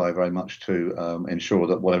will try very much to ensure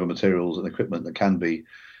that whatever materials and equipment that can be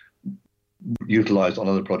utilised on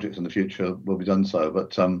other projects in the future will be done so.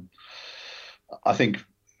 But I think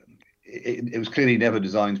it was clearly never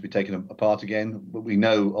designed to be taken apart again, but we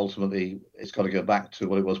know ultimately it's got to go back to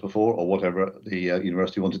what it was before, or whatever the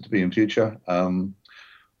university wanted to be in future.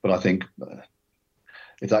 But I think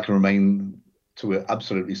if that can remain to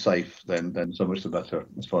absolutely safe, then so much the better,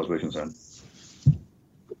 as far as we're concerned.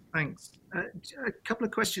 Thanks. A couple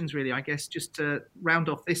of questions, really, I guess, just to round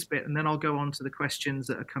off this bit, and then I'll go on to the questions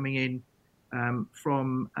that are coming in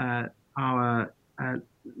from our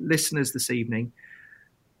listeners this evening.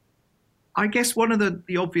 I guess one of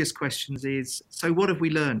the obvious questions is, so what have we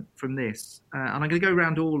learned from this? And I'm going to go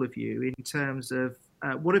around all of you in terms of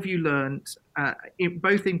what have you learned,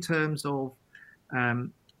 both in terms of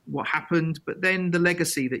what happened, but then the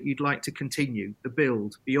legacy that you'd like to continue, the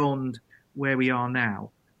build beyond where we are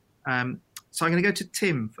now. So I'm going to go to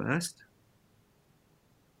Tim first.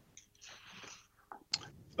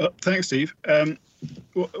 Thanks, Steve.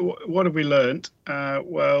 What have we learned?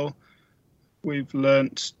 Well, we've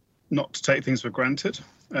learnt not to take things for granted.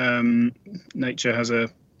 Nature has a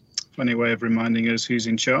funny way of reminding us who's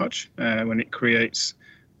in charge when it creates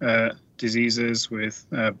diseases with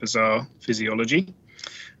bizarre physiology.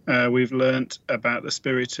 We've learnt about the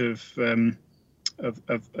spirit of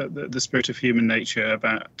the spirit of human nature,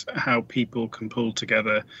 about how people can pull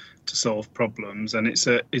together to solve problems, and it's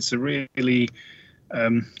a really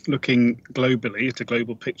looking globally at a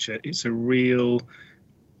global picture. It's a real,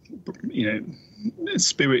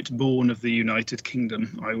 spirit born of the United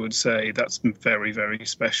Kingdom, I would say. That's very, very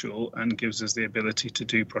special and gives us the ability to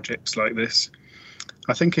do projects like this.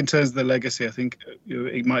 I think in terms of the legacy, I think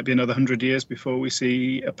it might be another 100 years before we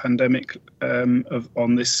see a pandemic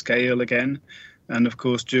on this scale again. And of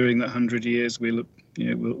course, during that 100 years,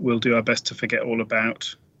 we'll do our best to forget all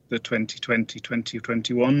about the 2020,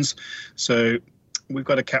 2021s. So we've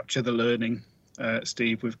got to capture the learning,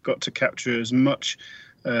 Steve. We've got to capture as much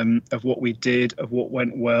of what we did, of what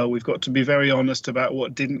went well. We've got to be very honest about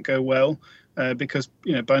what didn't go well, because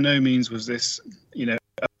by no means was this a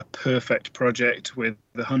perfect project with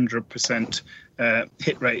the 100%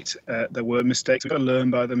 hit rate. There were mistakes. We've got to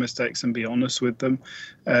learn by the mistakes and be honest with them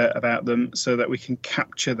about them, so that we can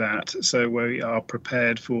capture that, so we are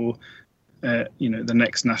prepared for the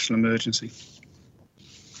next national emergency.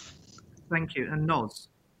 Thank you. And Noz?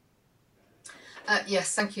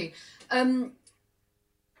 Yes, thank you.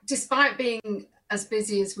 Despite being as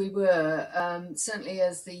busy as we were, certainly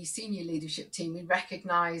as the senior leadership team, we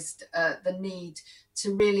recognised the need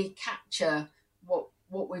to really capture what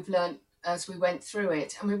we've learned as we went through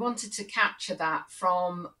it. And we wanted to capture that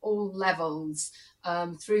from all levels,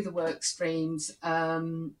 through the work streams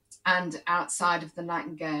and outside of the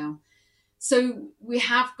Nightingale. So we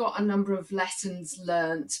have got a number of lessons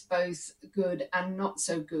learnt, both good and not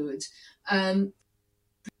so good,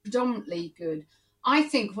 predominantly good. I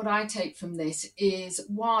think what I take from this is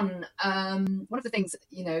one of the things,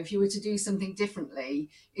 if you were to do something differently,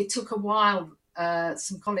 it took a while,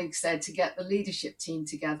 some colleagues said, to get the leadership team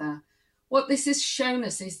together. What this has shown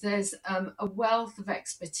us is there's a wealth of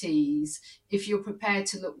expertise if you're prepared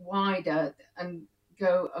to look wider and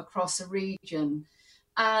go across a region.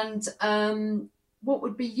 And what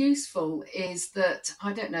would be useful is that,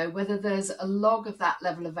 I don't know, whether there's a log of that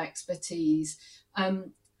level of expertise.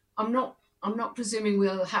 I'm not presuming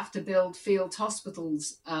we'll have to build field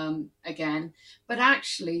hospitals again, but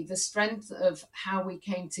actually the strength of how we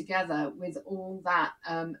came together with all that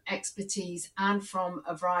expertise and from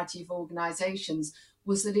a variety of organisations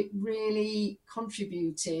was that it really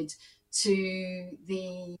contributed to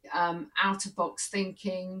the out-of-box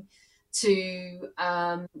thinking, to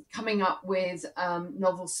coming up with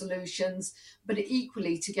novel solutions, but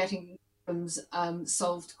equally to getting problems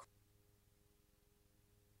solved.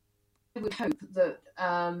 I would hope that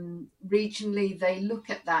regionally they look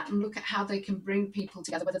at that and look at how they can bring people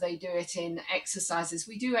together, whether they do it in exercises.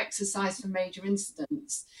 We do exercise for major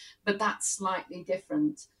incidents, but that's slightly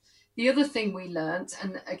different. The other thing we learnt,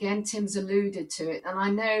 and again, Tim's alluded to it, and I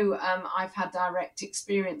know I've had direct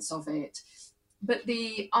experience of it, but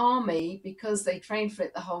the Army, because they train for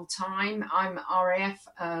it the whole time, I'm RAF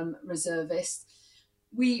reservist,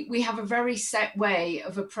 we have a very set way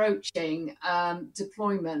of approaching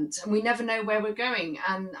deployment, and we never know where we're going,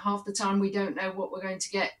 and half the time we don't know what we're going to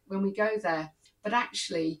get when we go there. But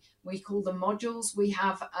actually, we call them modules. We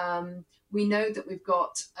have we know that we've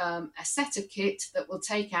got a set of kit that we'll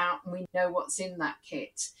take out, and we know what's in that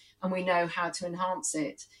kit, and we know how to enhance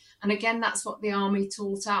it. And again, that's what the Army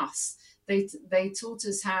taught us. They taught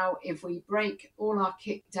us how, if we break all our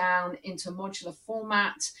kit down into a modular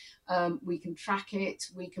format, we can track it,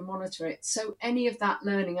 we can monitor it. So any of that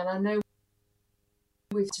learning, and I know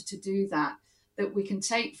we've to do that we can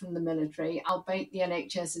take from the military, albeit the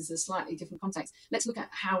NHS is a slightly different context. Let's look at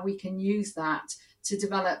how we can use that to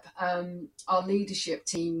develop our leadership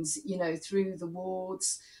teams, through the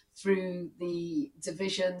wards, through the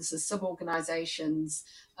divisions, the sub-organisations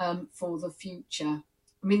for the future.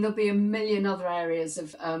 I mean, there'll be a million other areas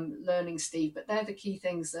of learning, Steve, but they're the key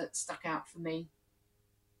things that stuck out for me.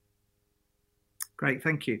 Great,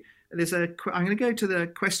 thank you. I'm going to go to the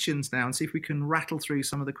questions now and see if we can rattle through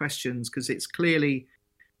some of the questions, because it's clearly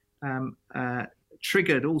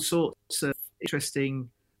triggered all sorts of interesting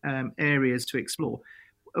areas to explore.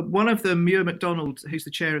 One of them, Muir MacDonald, who's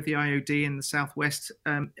the chair of the IOD in the Southwest,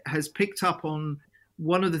 has picked up on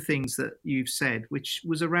one of the things that you've said, which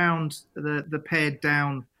was around the pared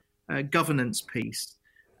down governance piece.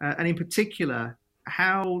 And in particular,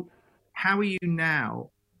 how are you now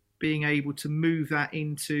being able to move that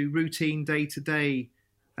into routine day-to-day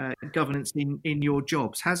governance in your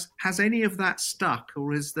jobs? Has any of that stuck,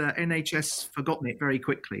 or has the NHS forgotten it very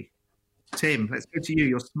quickly? Tim, let's go to you.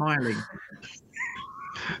 You're smiling.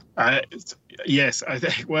 Yes, I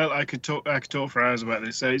think. Well, I could talk for hours about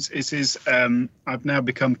this. So it is. I've now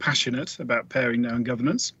become passionate about paring down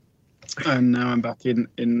governance, and now I'm back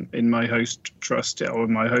in my host trust, or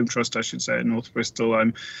my home trust, I should say, in North Bristol.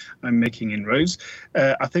 I'm making inroads.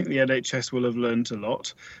 I think the NHS will have learned a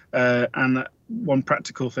lot, and one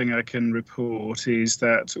practical thing I can report is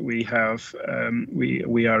that we have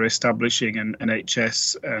we are establishing an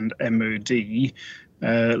NHS and MOD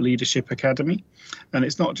leadership academy, and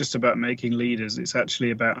it's not just about making leaders, it's actually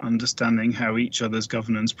about understanding how each other's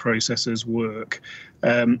governance processes work.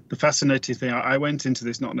 The fascinating thing, I went into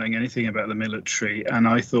this not knowing anything about the military, and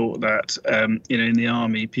I thought that in the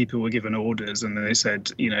army people were given orders and they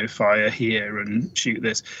said, fire here and shoot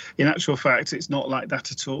this. In actual fact, it's not like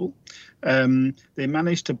that at all. They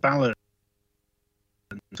managed to balance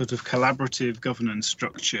sort of collaborative governance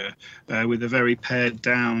structure with a very pared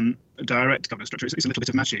down direct governance structure. It's a little bit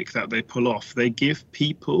of magic that they pull off. They give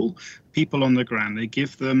people on the ground, they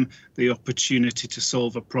give them the opportunity to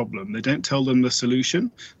solve a problem. They don't tell them the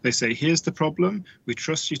solution. They say, here's the problem, we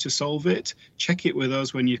trust you to solve it, check it with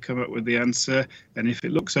us when you come up with the answer, and if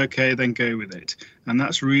it looks okay, then go with it. And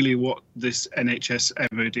that's really what this NHS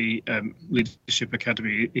MOD Leadership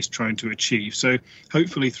Academy is trying to achieve. So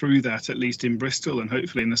hopefully through that, at least in Bristol and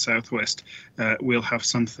hopefully in the Southwest, we'll have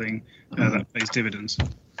something that pays dividends.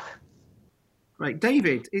 Right,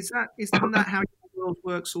 David, isn't that how your world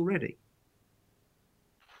works already?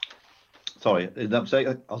 Sorry, I'll say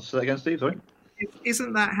that again, Steve. Sorry.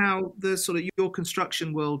 Isn't that how the sort of your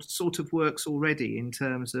construction world sort of works already in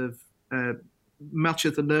terms of much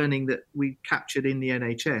of the learning that we captured in the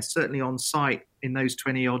NHS, certainly on site in those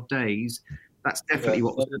 20 odd days? That's definitely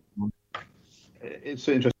what was going on. It's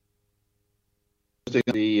interesting.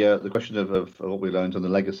 The question of what we learned on the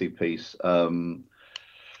legacy piece.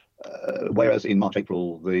 Whereas in March,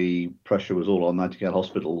 April, the pressure was all on Nightingale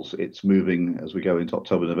hospitals, it's moving as we go into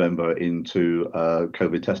October, November into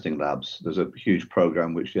COVID testing labs. There's a huge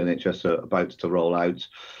program which the NHS are about to roll out.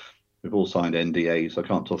 We've all signed NDAs, so I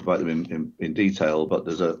can't talk about them in detail, but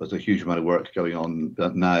there's a huge amount of work going on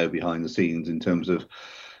now behind the scenes in terms of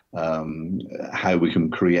how we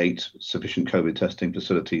can create sufficient COVID testing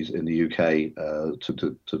facilities in the UK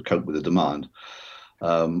to cope with the demand.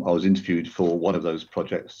 I was interviewed for one of those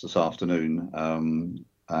projects this afternoon,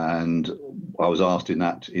 and I was asked in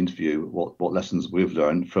that interview what lessons we've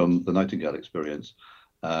learned from the Nightingale experience.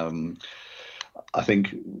 I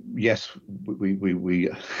think, yes, we're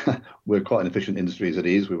quite an efficient industry as it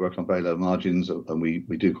is. We work on very low margins and we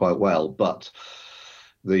do quite well. But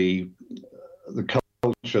the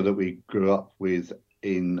culture that we grew up with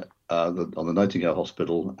on the Nightingale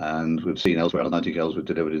Hospital, and we've seen elsewhere, the Nightingales were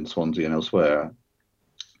delivered in Swansea and elsewhere.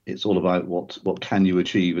 It's all about what can you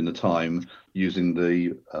achieve in the time using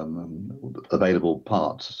the available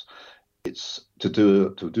parts. It's to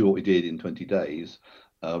do what we did in 20 days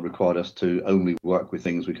required us to only work with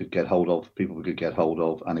things we could get hold of, people we could get hold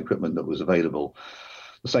of, and equipment that was available.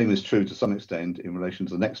 The same is true to some extent in relation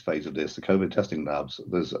to the next phase of this, the COVID testing labs.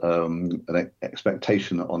 There's an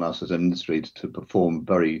expectation on us as an industry to perform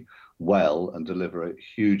very well and deliver a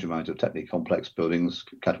huge amount of technically complex buildings,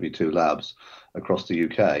 Category 2 labs across the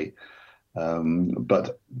UK.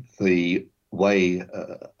 But the way,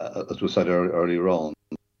 as was said earlier on,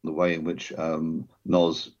 the way in which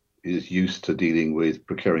NOS is used to dealing with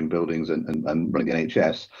procuring buildings and running the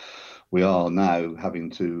NHS, we are now having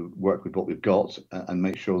to work with what we've got and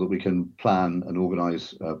make sure that we can plan and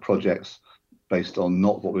organise projects based on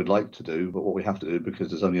not what we'd like to do, but what we have to do, because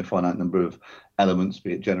there's only a finite number of elements,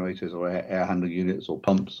 be it generators or air handling units or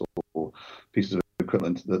pumps or pieces of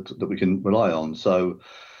equipment that we can rely on. So,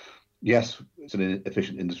 yes, it's an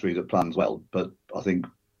efficient industry that plans well, but I think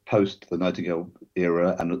post the Nightingale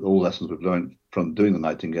era and all lessons we've learned from doing the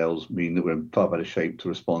Nightingales mean that we're in far better shape to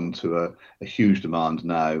respond to a huge demand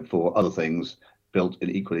now for other things built in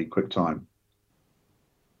equally quick time.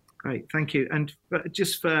 Great, thank you. And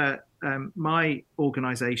just for my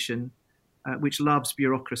organisation, which loves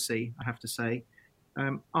bureaucracy, I have to say,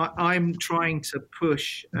 I'm trying to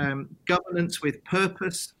push governance with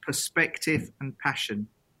purpose, perspective and passion.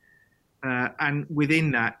 and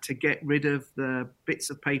within that, to get rid of the bits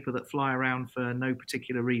of paper that fly around for no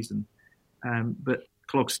particular reason, but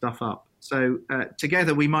clog stuff up. So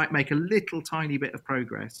together we might make a little tiny bit of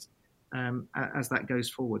progress as that goes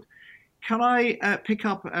forward. Can I pick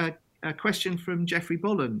up a question from Jeffrey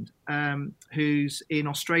Bolland, who's in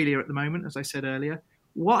Australia at the moment, as I said earlier?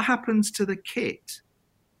 What happens to the kit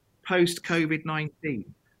post COVID-19?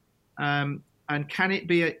 And can it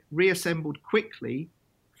be reassembled quickly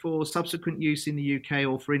for subsequent use in the UK,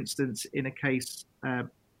 or, for instance, in a case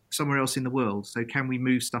somewhere else in the world? So can we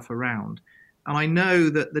move stuff around? And I know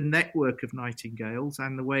that the network of Nightingales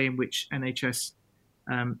and the way in which NHS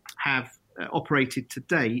have operated to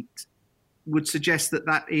date would suggest that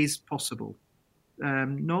that is possible.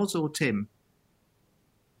 Noz or Tim?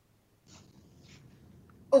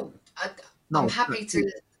 Oh, I'm happy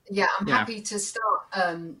to. Yeah, I'm happy to start,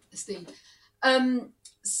 Steve.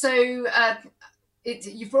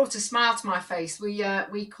 You brought a smile to my face.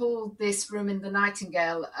 We called this room in the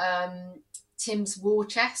Nightingale Tim's war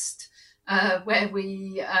chest, where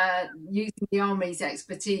we, using the Army's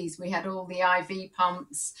expertise, we had all the IV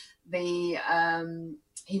pumps, the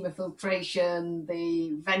hemofiltration,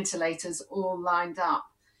 the ventilators all lined up.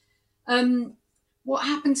 What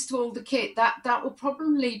happens to all the kit? That will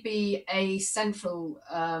probably be a central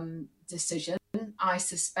decision, I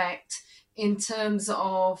suspect, in terms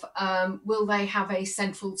of will they have a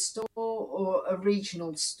central store or a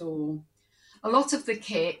regional store? A lot of the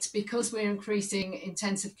kit, because we're increasing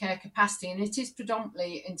intensive care capacity, and it is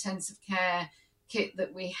predominantly intensive care kit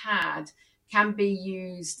that we had, can be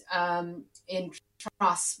used in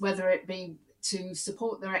trusts, whether it be to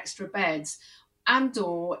support their extra beds and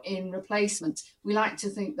or in replacement. We like to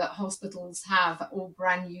think that hospitals have all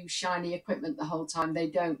brand new shiny equipment the whole time. They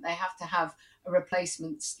don't. They have to have a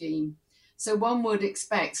replacement scheme. So one would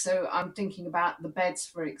expect, so I'm thinking about the beds,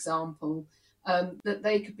 for example, that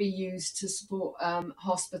they could be used to support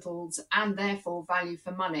hospitals and therefore value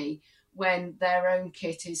for money when their own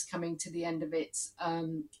kit is coming to the end of its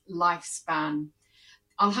lifespan.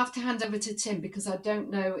 I'll have to hand over to Tim because I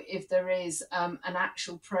don't know if there is an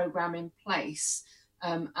actual programme in place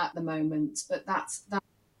at the moment, but that's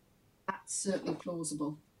certainly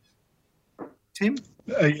plausible. Tim?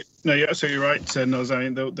 No, you're absolutely right, Noz. I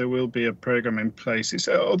mean, there will be a programme in place. It's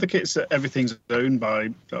all the kits. Everything's owned by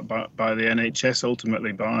the NHS,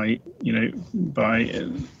 ultimately by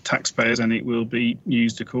taxpayers, and it will be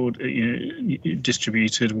used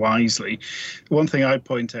distributed wisely. One thing I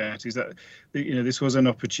point out is that this was an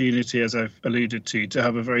opportunity, as I've alluded to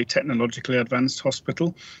have a very technologically advanced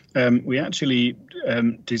hospital. We actually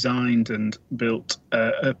designed and built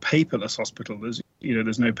a paperless hospital.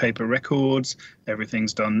 There's no paper records.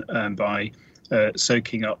 Everything's done by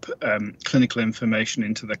soaking up clinical information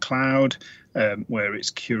into the cloud, where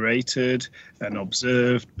it's curated and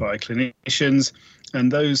observed by clinicians.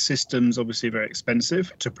 And those systems obviously are very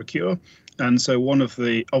expensive to procure. And so one of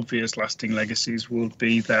the obvious lasting legacies will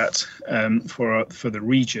be that for the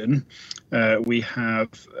region, we have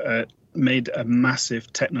made a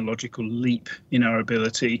massive technological leap in our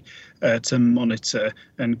ability to monitor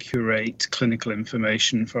and curate clinical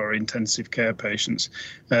information for our intensive care patients.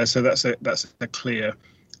 So that's a clear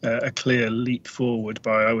leap forward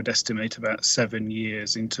by, I would estimate, about 7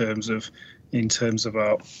 years in terms of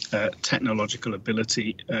our technological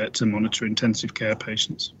ability to monitor intensive care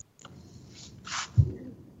patients.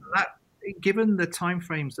 Given the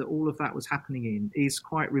timeframes that all of that was happening in, is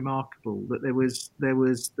quite remarkable that there was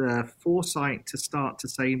the foresight to start to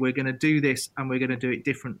say we're going to do this and we're going to do it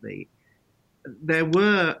differently.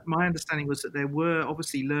 My understanding was that there were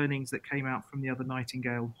obviously learnings that came out from the other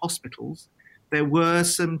Nightingale hospitals. There were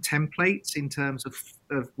some templates in terms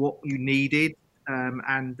of what you needed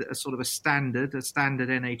and a sort of a standard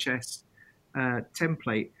NHS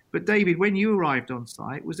template. But David, when you arrived on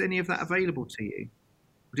site, was any of that available to you?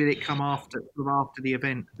 Or did it come after the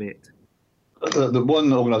event a bit? The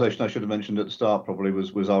one organisation I should have mentioned at the start probably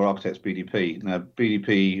was our architects, BDP. Now,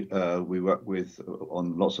 BDP, we work with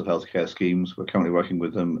on lots of healthcare schemes. We're currently working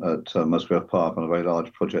with them at Musgrave Park on a very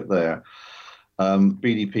large project there.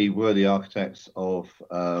 BDP were the architects of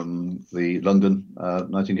the London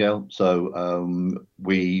Nightingale, so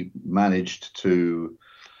we managed to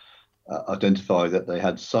identify that they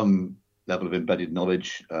had some level of embedded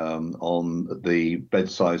knowledge on the bed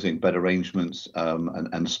sizing, bed arrangements,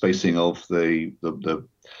 and spacing of the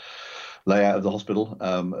layout of the hospital.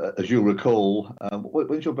 As you'll recall,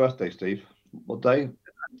 when's your birthday, Steve? What day?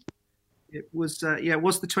 It was the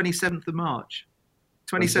 27th of March.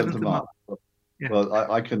 27th of March. Yeah. Well,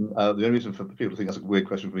 I can. The only reason for people to think that's a weird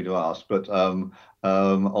question for me to ask, but on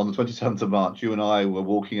the 27th of March, you and I were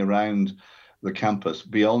walking around the campus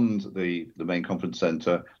beyond the main conference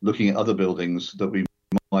centre, looking at other buildings that we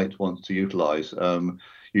might want to utilise.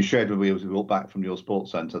 You shared with me as we walked back from your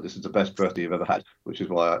sports centre, this is the best birthday you've ever had, which is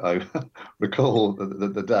why I recall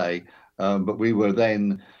the day. But we were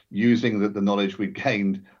then using the knowledge we'd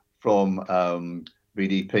gained from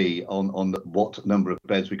BDP on what number of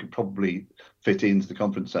beds we could probably fit into the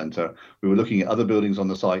conference centre. We were looking at other buildings on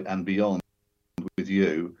the site and beyond with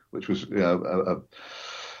you, which was a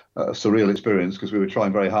surreal experience because we were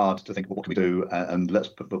trying very hard to think what can we do,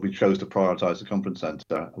 but we chose to prioritise the conference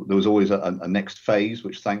centre. There was always a next phase,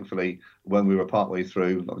 which thankfully, when we were partway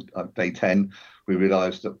through day 10, we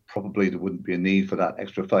realised that probably there wouldn't be a need for that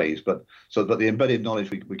extra phase. But the embedded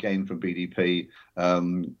knowledge we gained from BDP,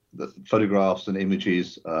 the photographs and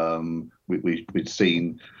images we'd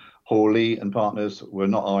seen. Hawley and Partners were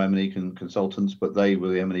not our M&E consultants, but they were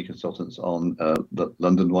the M&E consultants on the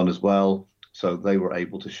London one as well. So they were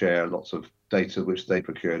able to share lots of data which they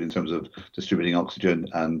procured in terms of distributing oxygen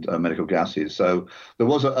and medical gases. So there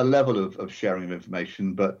was a level of sharing of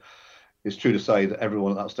information, but it's true to say that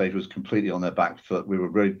everyone at that stage was completely on their back foot. We were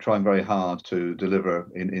really trying very hard to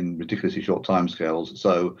deliver in ridiculously short timescales.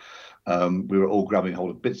 So we were all grabbing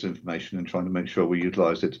hold of bits of information and trying to make sure we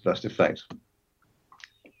utilised it to best effect.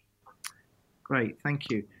 Great, thank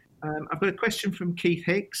you. I've got a question from Keith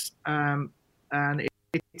Hicks, and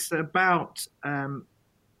it's about,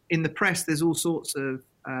 in the press, there's all sorts of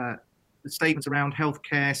statements around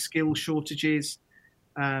healthcare skill shortages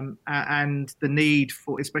and the need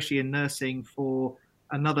for, especially in nursing, for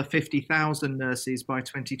another 50,000 nurses by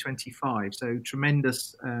 2025. So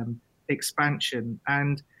tremendous expansion.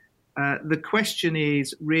 And the question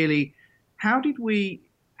is really, how did we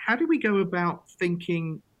go about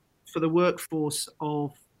thinking for the workforce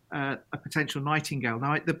of a potential Nightingale?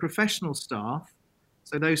 Now, the professional staff,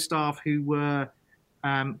 so those staff who were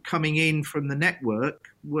coming in from the network,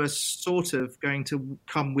 were sort of going to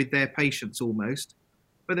come with their patients almost.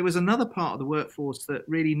 But there was another part of the workforce that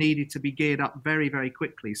really needed to be geared up very, very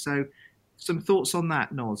quickly. So some thoughts on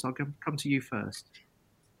that, Noz. I'll come to you first.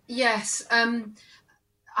 Yes.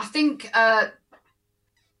 I think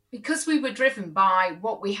because we were driven by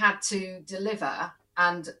what we had to deliver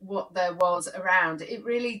and what there was around, it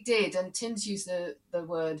really did, and Tim's used the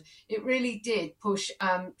word, it really did push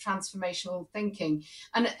transformational thinking.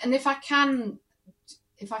 And if I can,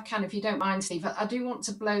 if you don't mind, Steve, I do want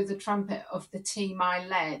to blow the trumpet of the team I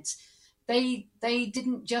led. They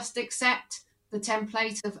didn't just accept the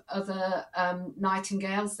template of other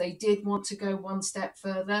Nightingales. They did want to go one step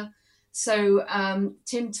further. So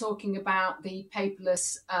Tim talking about the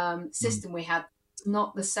paperless system we had,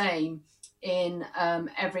 not the same in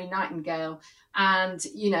every Nightingale. And,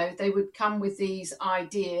 you know, they would come with these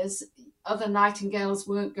ideas. Other Nightingales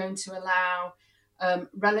weren't going to allow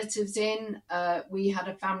relatives in. We had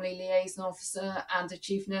a family liaison officer and a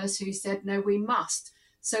chief nurse who said, no, we must.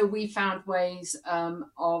 So we found ways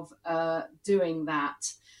of doing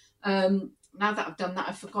that. Now that I've done that,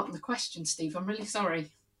 I've forgotten the question, Steve. I'm really sorry.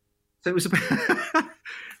 So it was about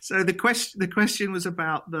so the question was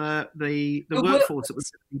about the workforce that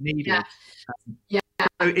was needed. Yeah.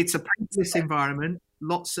 So it's a paperless environment,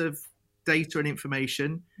 lots of data and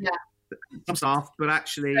information. Yeah. Some staff, but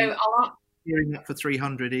actually gearing up for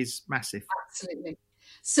 300 is massive. Absolutely.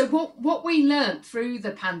 So what we learned through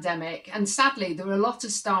the pandemic, and sadly there were a lot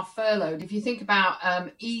of staff furloughed. If you think about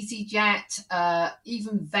EasyJet,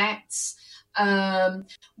 even vets.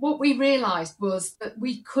 What we realised was that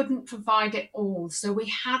we couldn't provide it all. So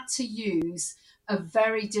we had to use a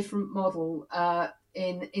very different model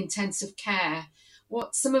in intensive care.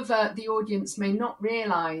 What some of the audience may not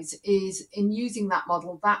realise is in using that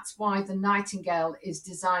model, that's why the Nightingale is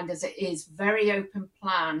designed as it is, very open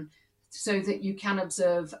plan, so that you can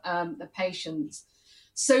observe the patients.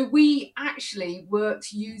 So we actually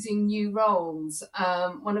worked using new roles.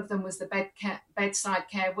 One of them was the bedside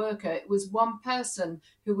care worker. It was one person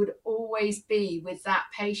who would always be with that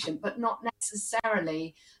patient, but not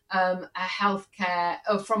necessarily from a healthcare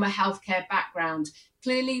background.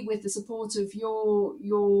 Clearly, with the support of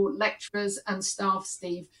your lecturers and staff,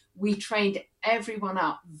 Steve, we trained everyone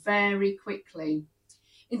up very quickly.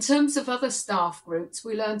 In terms of other staff groups,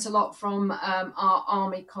 we learned a lot from our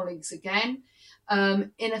army colleagues again.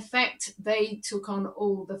 In effect, they took on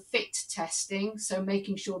all the fit testing, so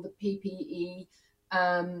making sure the PPE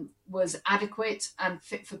was adequate and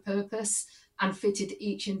fit for purpose and fitted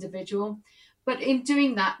each individual. But in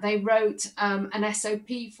doing that, they wrote an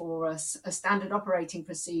SOP for us, a standard operating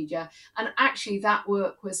procedure. And actually that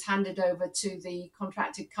work was handed over to the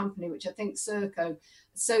contracted company, which I think Serco,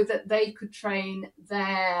 so that they could train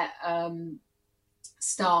their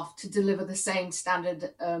staff to deliver the same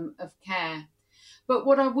standard of care. But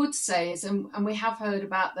what I would say is, and we have heard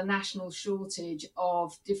about the national shortage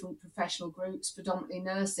of different professional groups, predominantly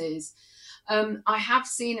nurses. I have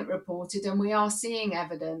seen it reported, and we are seeing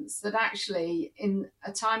evidence that actually in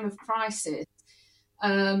a time of crisis,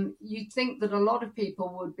 you'd think that a lot of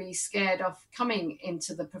people would be scared of coming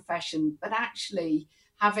into the profession, but actually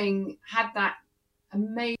having had that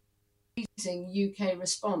amazing UK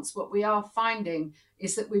response, what we are finding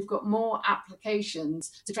is that we've got more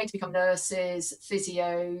applications to train to become nurses,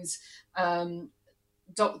 physios,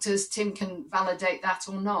 doctors. Tim can validate that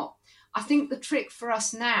or not. I think the trick for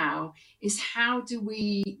us now is how do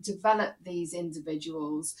we develop these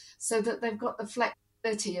individuals so that they've got the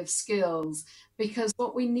flexibility of skills, because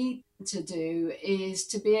what we need to do is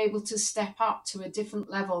to be able to step up to a different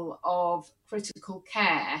level of critical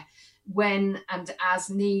care when and as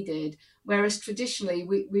needed. Whereas traditionally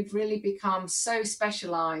we've really become so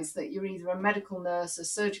specialised that you're either a medical nurse, a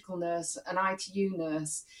surgical nurse, an ITU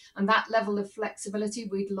nurse, and that level of flexibility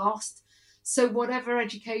we'd lost. So whatever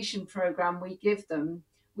education programme we give them,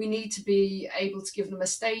 we need to be able to give them a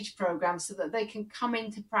stage programme so that they can come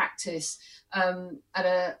into practice at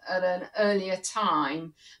an earlier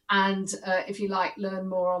time and, if you like, learn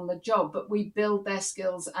more on the job. But we build their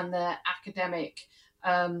skills and their academic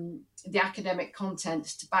content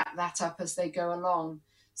to back that up as they go along.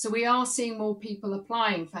 So we are seeing more people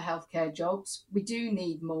applying for healthcare jobs. We do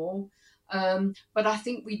need more. But I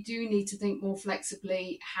think we do need to think more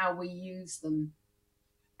flexibly how we use them.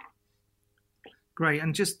 Great.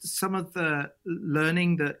 And just some of the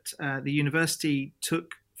learning that the university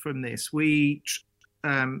took from this, we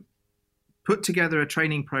put together a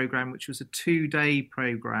training program, which was a 2-day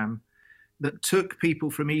program that took people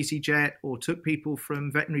from EasyJet or took people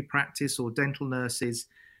from veterinary practice or dental nurses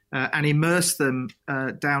and immersed them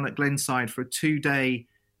down at Glenside for a 2-day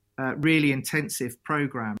really intensive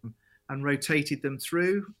program, and rotated them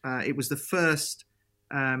through. It was the first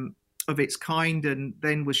of its kind, and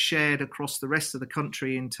then was shared across the rest of the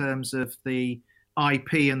country in terms of the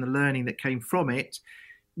IP and the learning that came from it.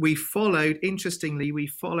 Interestingly, we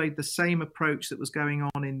followed the same approach that was going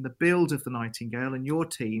on in the build of the Nightingale and your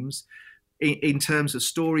teams in terms of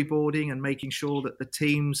storyboarding and making sure that the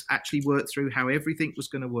teams actually worked through how everything was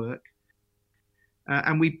going to work.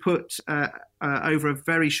 And we put, over a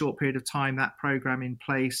very short period of time, that program in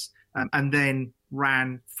place, and then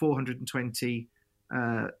ran 420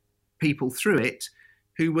 people through it,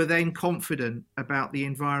 who were then confident about the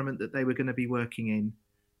environment that they were going to be working in.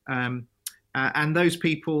 And those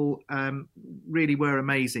people really were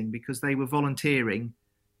amazing, because they were volunteering,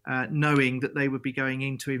 knowing that they would be going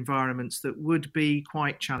into environments that would be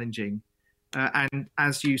quite challenging. And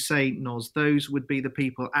as you say, Noz, those would be the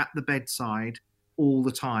people at the bedside all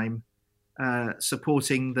the time,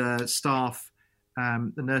 supporting the staff,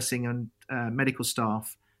 the nursing and medical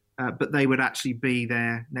staff, but they would actually be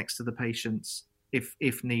there next to the patients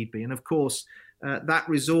if need be. And of course, that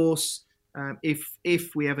resource,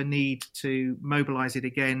 if we ever need to mobilise it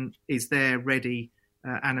again, is there ready,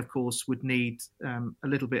 and of course would need a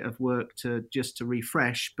little bit of work to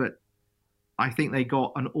refresh. But I think they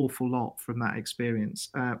got an awful lot from that experience.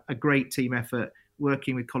 A great team effort,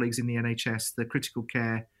 working with colleagues in the NHS, the critical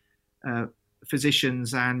care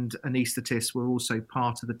physicians and anaesthetists were also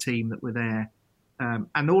part of the team that were there.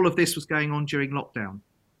 And all of this was going on during lockdown.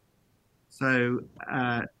 So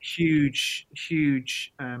huge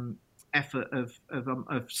effort of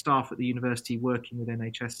staff at the university working with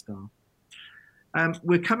NHS staff.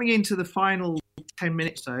 We're coming into the final 10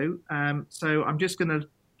 minutes so I'm just going to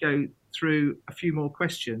go through a few more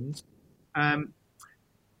questions. And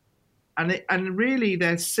really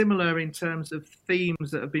they're similar in terms of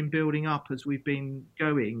themes that have been building up as we've been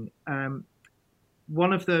going.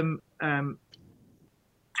 One of them,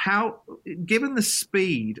 how, given the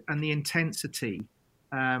speed and the intensity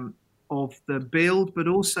of the build, but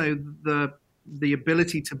also the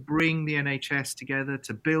ability to bring the NHS together,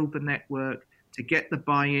 to build the network, to get the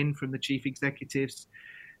buy-in from the chief executives,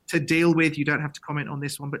 to deal with, you don't have to comment on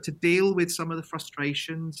this one, but to deal with some of the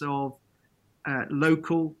frustrations of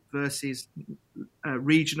local versus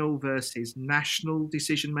regional versus national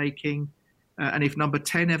decision-making. And if number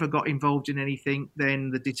 10 ever got involved in anything,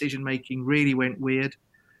 then the decision-making really went weird.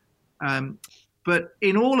 But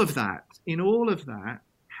in all of that,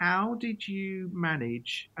 how did you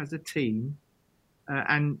manage as a team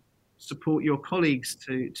and support your colleagues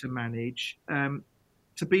to manage,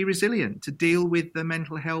 to be resilient, to deal with the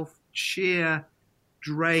mental health sheer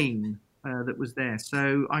drain that was there.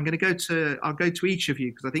 So I'll go to each of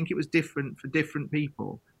you because I think it was different for different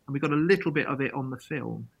people, and we got a little bit of it on the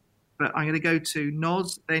film. But I'm going to go to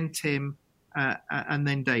Noz, then Tim, and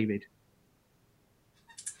then David.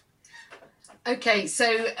 Okay,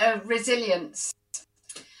 so resilience.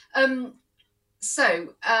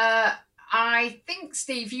 I think,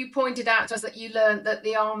 Steve, you pointed out to us that you learned that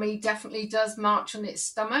the army definitely does march on its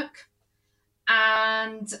stomach.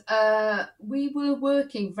 And we were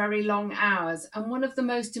working very long hours. And one of the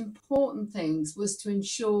most important things was to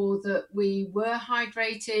ensure that we were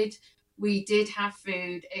hydrated, we did have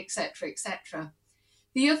food, etc., etc.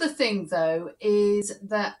 The other thing, though, is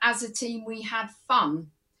that as a team, we had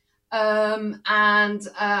fun.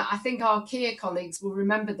 I think our Kia colleagues will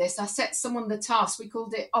remember this. I set someone the task. We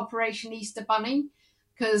called it Operation Easter Bunny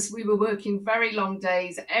because we were working very long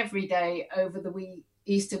days every day over the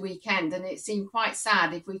Easter weekend, and it seemed quite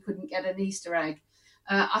sad if we couldn't get an Easter egg.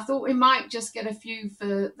 I thought we might just get a few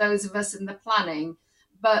for those of us in the planning,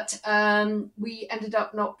 but we ended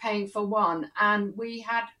up not paying for one, and we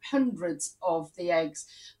had hundreds of the eggs.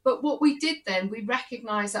 But what we did then, we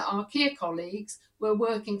recognised that our Kia colleagues were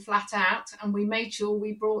working flat out, and we made sure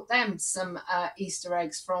we brought them some Easter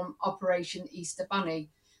eggs from Operation Easter Bunny.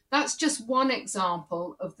 That's just one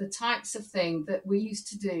example of the types of thing that we used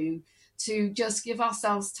to do to just give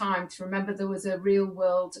ourselves time to remember there was a real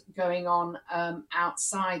world going on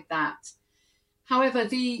outside that. However,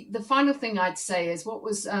 the final thing I'd say is what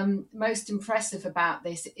was most impressive about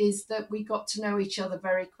this is that we got to know each other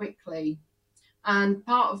very quickly. And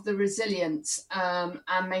part of the resilience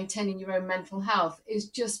and maintaining your own mental health is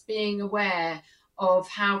just being aware of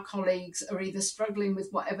how colleagues are either struggling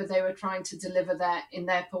with whatever they were trying to deliver in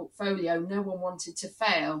their portfolio. No one wanted to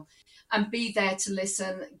fail. And be there to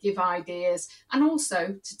listen, give ideas, and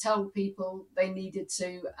also to tell people they needed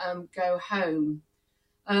to go home.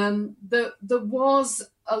 There was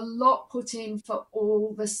a lot put in for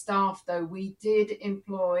all the staff, though. We did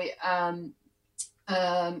employ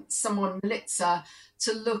someone, Melitza,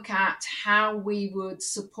 to look at how we would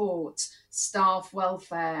support staff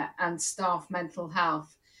welfare and staff mental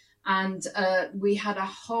health. And we had a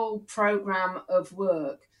whole programme of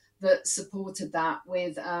work that supported that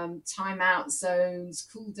with time-out zones,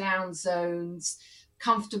 cool-down zones,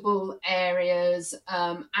 comfortable areas,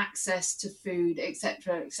 access to food,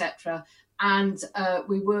 etc., etc. And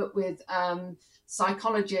we work with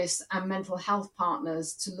psychologists and mental health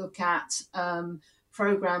partners to look at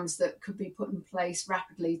programs that could be put in place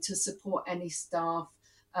rapidly to support any staff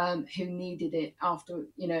who needed it after,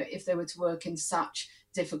 if they were to work in such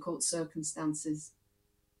difficult circumstances.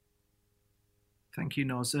 Thank you,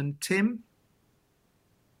 Noz. And Tim?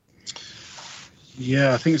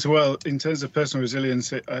 Yeah, I think as well, in terms of personal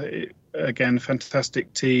resilience, again,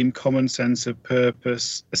 fantastic team, common sense of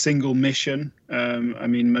purpose, a single mission.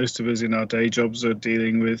 Most of us in our day jobs are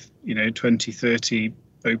dealing with, 20, 30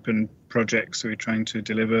 open projects we're trying to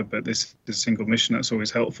deliver, but this is a single mission. That's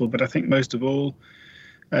always helpful. But I think most of all,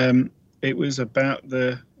 it was about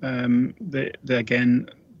the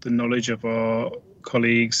knowledge of our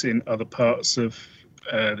colleagues in other parts of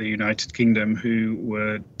the United Kingdom who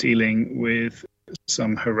were dealing with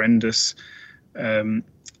some horrendous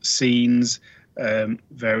scenes,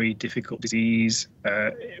 very difficult disease,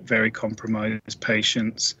 very compromised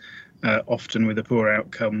patients, often with a poor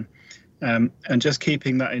outcome. And just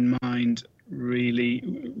keeping that in mind, really,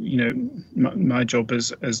 my job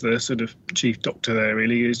as the sort of chief doctor there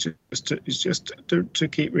really is just to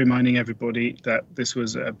keep reminding everybody that this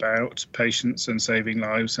was about patients and saving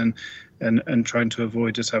lives and trying to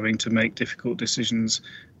avoid us having to make difficult decisions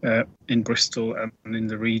in Bristol and in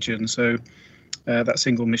the region. So that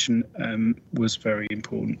single mission was very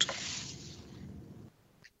important.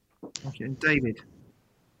 Okay, David.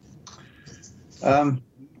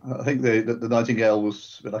 I think the Nightingale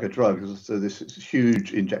was a bit like a drug. Because this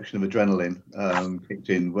huge injection of adrenaline kicked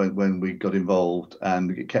in when we got involved, and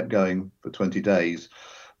it kept going for 20 days.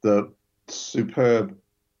 The superb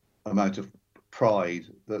amount of pride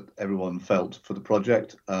that everyone felt for the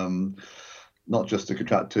project, not just the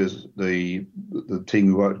contractors, the team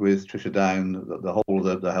we worked with, Trisha Down, the whole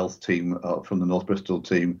of the health team from the North Bristol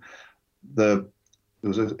team. There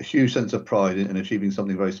was a huge sense of pride in achieving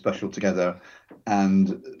something very special together,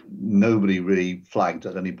 and nobody really flagged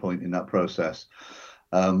at any point in that process.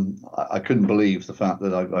 I couldn't believe the fact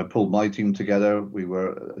that I pulled my team together. We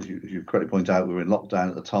were, as you correctly point out, we were in lockdown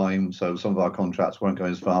at the time, so some of our contracts weren't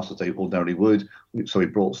going as fast as they ordinarily would. So we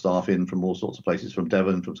brought staff in from all sorts of places, from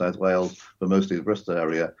Devon, from South Wales, but mostly the Bristol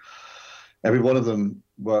area. Every one of them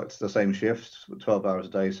worked the same shifts, 12 hours a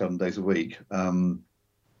day, 7 days a week.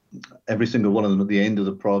 Every single one of them at the end of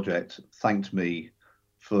the project thanked me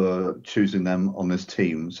for choosing them on this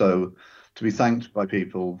team. So to be thanked by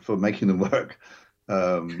people for making them work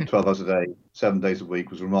 12 hours a day, 7 days a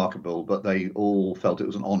week was remarkable, but they all felt it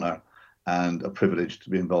was an honour and a privilege to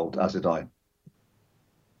be involved, as did I.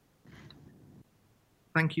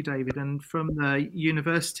 Thank you, David. And from the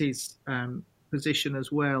university's position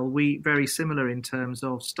as well, we very similar in terms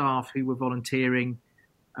of staff who were volunteering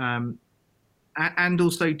and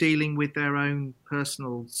also dealing with their own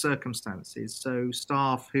personal circumstances. So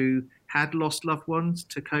staff who had lost loved ones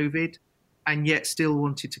to COVID and yet still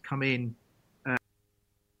wanted to come in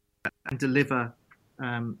and deliver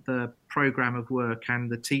the programme of work and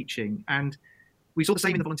the teaching. And we saw the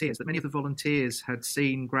same in the volunteers, that many of the volunteers had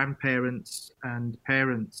seen grandparents and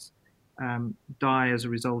parents die as a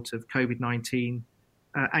result of COVID-19,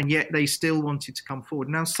 and yet they still wanted to come forward.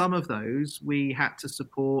 Now, some of those we had to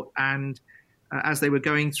support, and as they were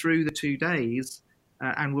going through the 2 days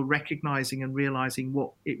and were recognising and realising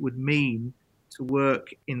what it would mean to work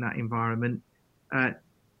in that environment,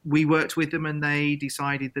 we worked with them, and they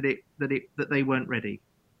decided that they weren't ready,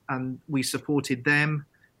 and we supported them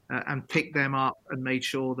and picked them up and made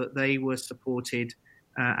sure that they were supported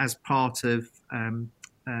as part of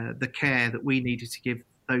the care that we needed to give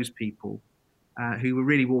those people who were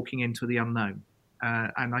really walking into the unknown.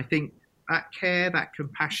 And I think that care, that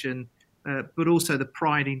compassion, but also the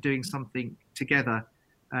pride in doing something together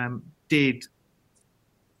did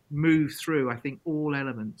move through, I think, all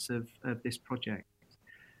elements of this project.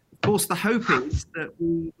 Of course, the hope is that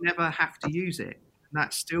we never have to use it. And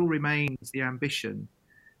that still remains the ambition.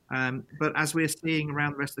 But as we're seeing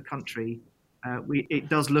around the rest of the country, it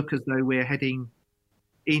does look as though we're heading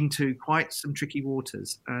into quite some tricky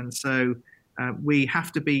waters. And so we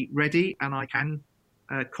have to be ready, and I can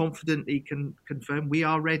confidently confirm we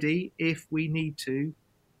are ready if we need to.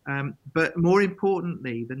 But more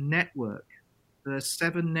importantly, the network, the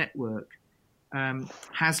 7 network,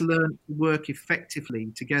 has learned to work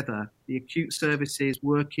effectively together. The acute services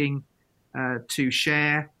working to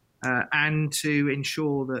share and to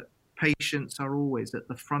ensure that patients are always at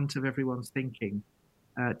the front of everyone's thinking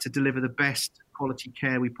to deliver the best quality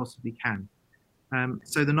care we possibly can.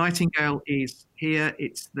 So the Nightingale is here.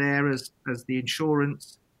 It's there as the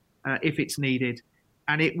insurance if it's needed,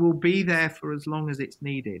 and it will be there for as long as it's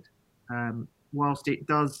needed. Whilst it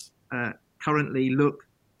does currently look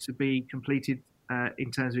to be completed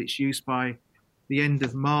in terms of its use by the end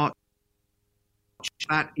of March,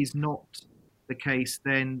 that is not the case,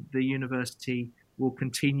 then the university will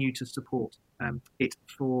continue to support it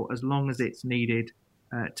for as long as it's needed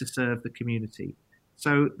to serve the community.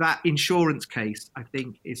 So that insurance case, I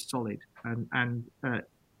think, is solid, and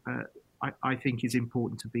I think is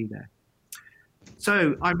important to be there.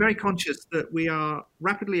 So I'm very conscious that we are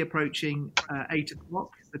rapidly approaching 8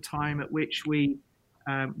 o'clock, the time at which we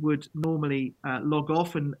would normally log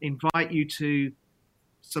off and invite you to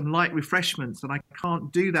some light refreshments. And I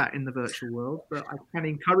can't do that in the virtual world, but I can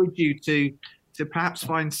encourage you to perhaps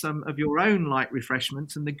find some of your own light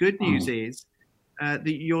refreshments. And the good news is that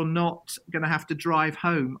you're not going to have to drive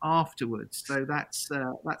home afterwards. So that's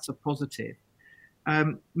a positive.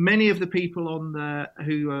 Many of the people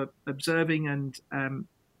who are observing and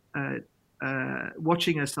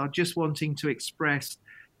watching us are just wanting to express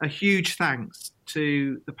a huge thanks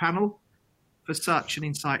to the panel for such an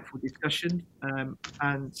insightful discussion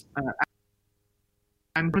and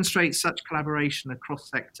demonstrate such collaboration across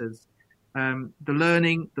sectors. The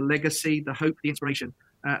learning, the legacy, the hope, the inspiration,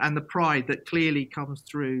 and the pride that clearly comes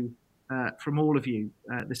through from all of you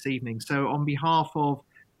this evening. So on behalf of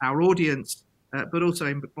our audience, but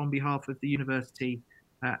also on behalf of the university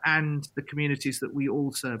and the communities that we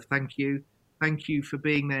all serve, thank you. Thank you for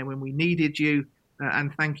being there when we needed you,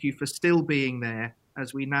 and thank you for still being there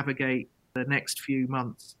as we navigate the next few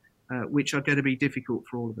months, which are going to be difficult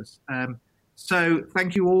for all of us. So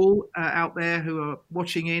thank you all out there who are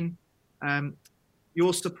watching in.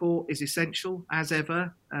 Your support is essential, as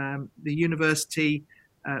ever. The university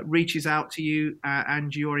reaches out to you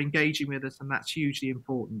and you're engaging with us, and that's hugely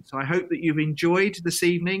important. So I hope that you've enjoyed this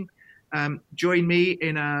evening. Join me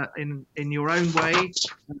in your own way.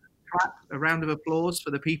 A round of applause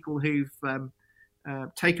for the people who've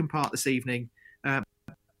taken part this evening.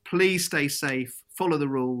 Please stay safe, follow the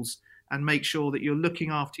rules, and make sure that you're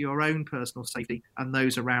looking after your own personal safety and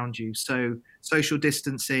those around you. So social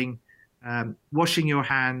distancing, washing your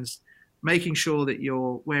hands, making sure that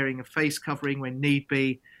you're wearing a face covering when need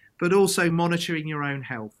be, but also monitoring your own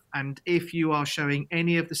health. And if you are showing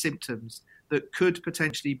any of the symptoms that could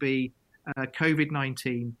potentially be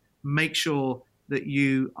COVID-19, make sure that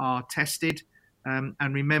you are tested.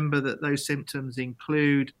 And remember that those symptoms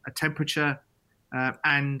include a temperature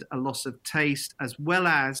and a loss of taste, as well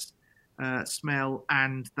as smell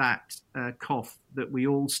and that cough that we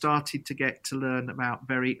all started to get to learn about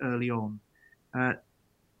very early on.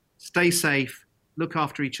 Stay safe, look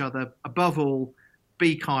after each other. Above all,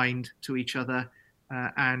 be kind to each other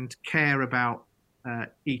and care about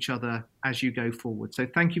each other as you go forward. So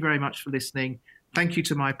thank you very much for listening. Thank you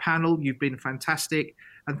to my panel. You've been fantastic.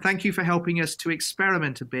 And thank you for helping us to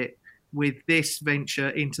experiment a bit with this venture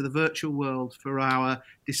into the virtual world for our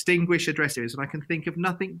distinguished address series. And I can think of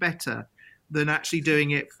nothing better than actually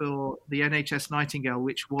doing it for the NHS Nightingale,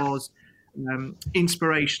 which was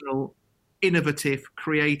inspirational, innovative,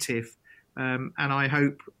 creative, and I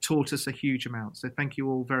hope taught us a huge amount. So thank you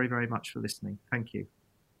all very, very much for listening. Thank you.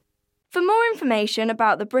 For more information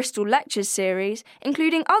about the Bristol Lectures series,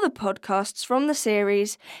 including other podcasts from the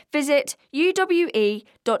series, visit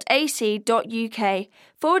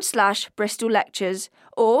uwe.ac.uk/Bristol Lectures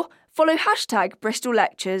or follow #Bristol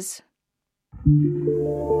Lectures.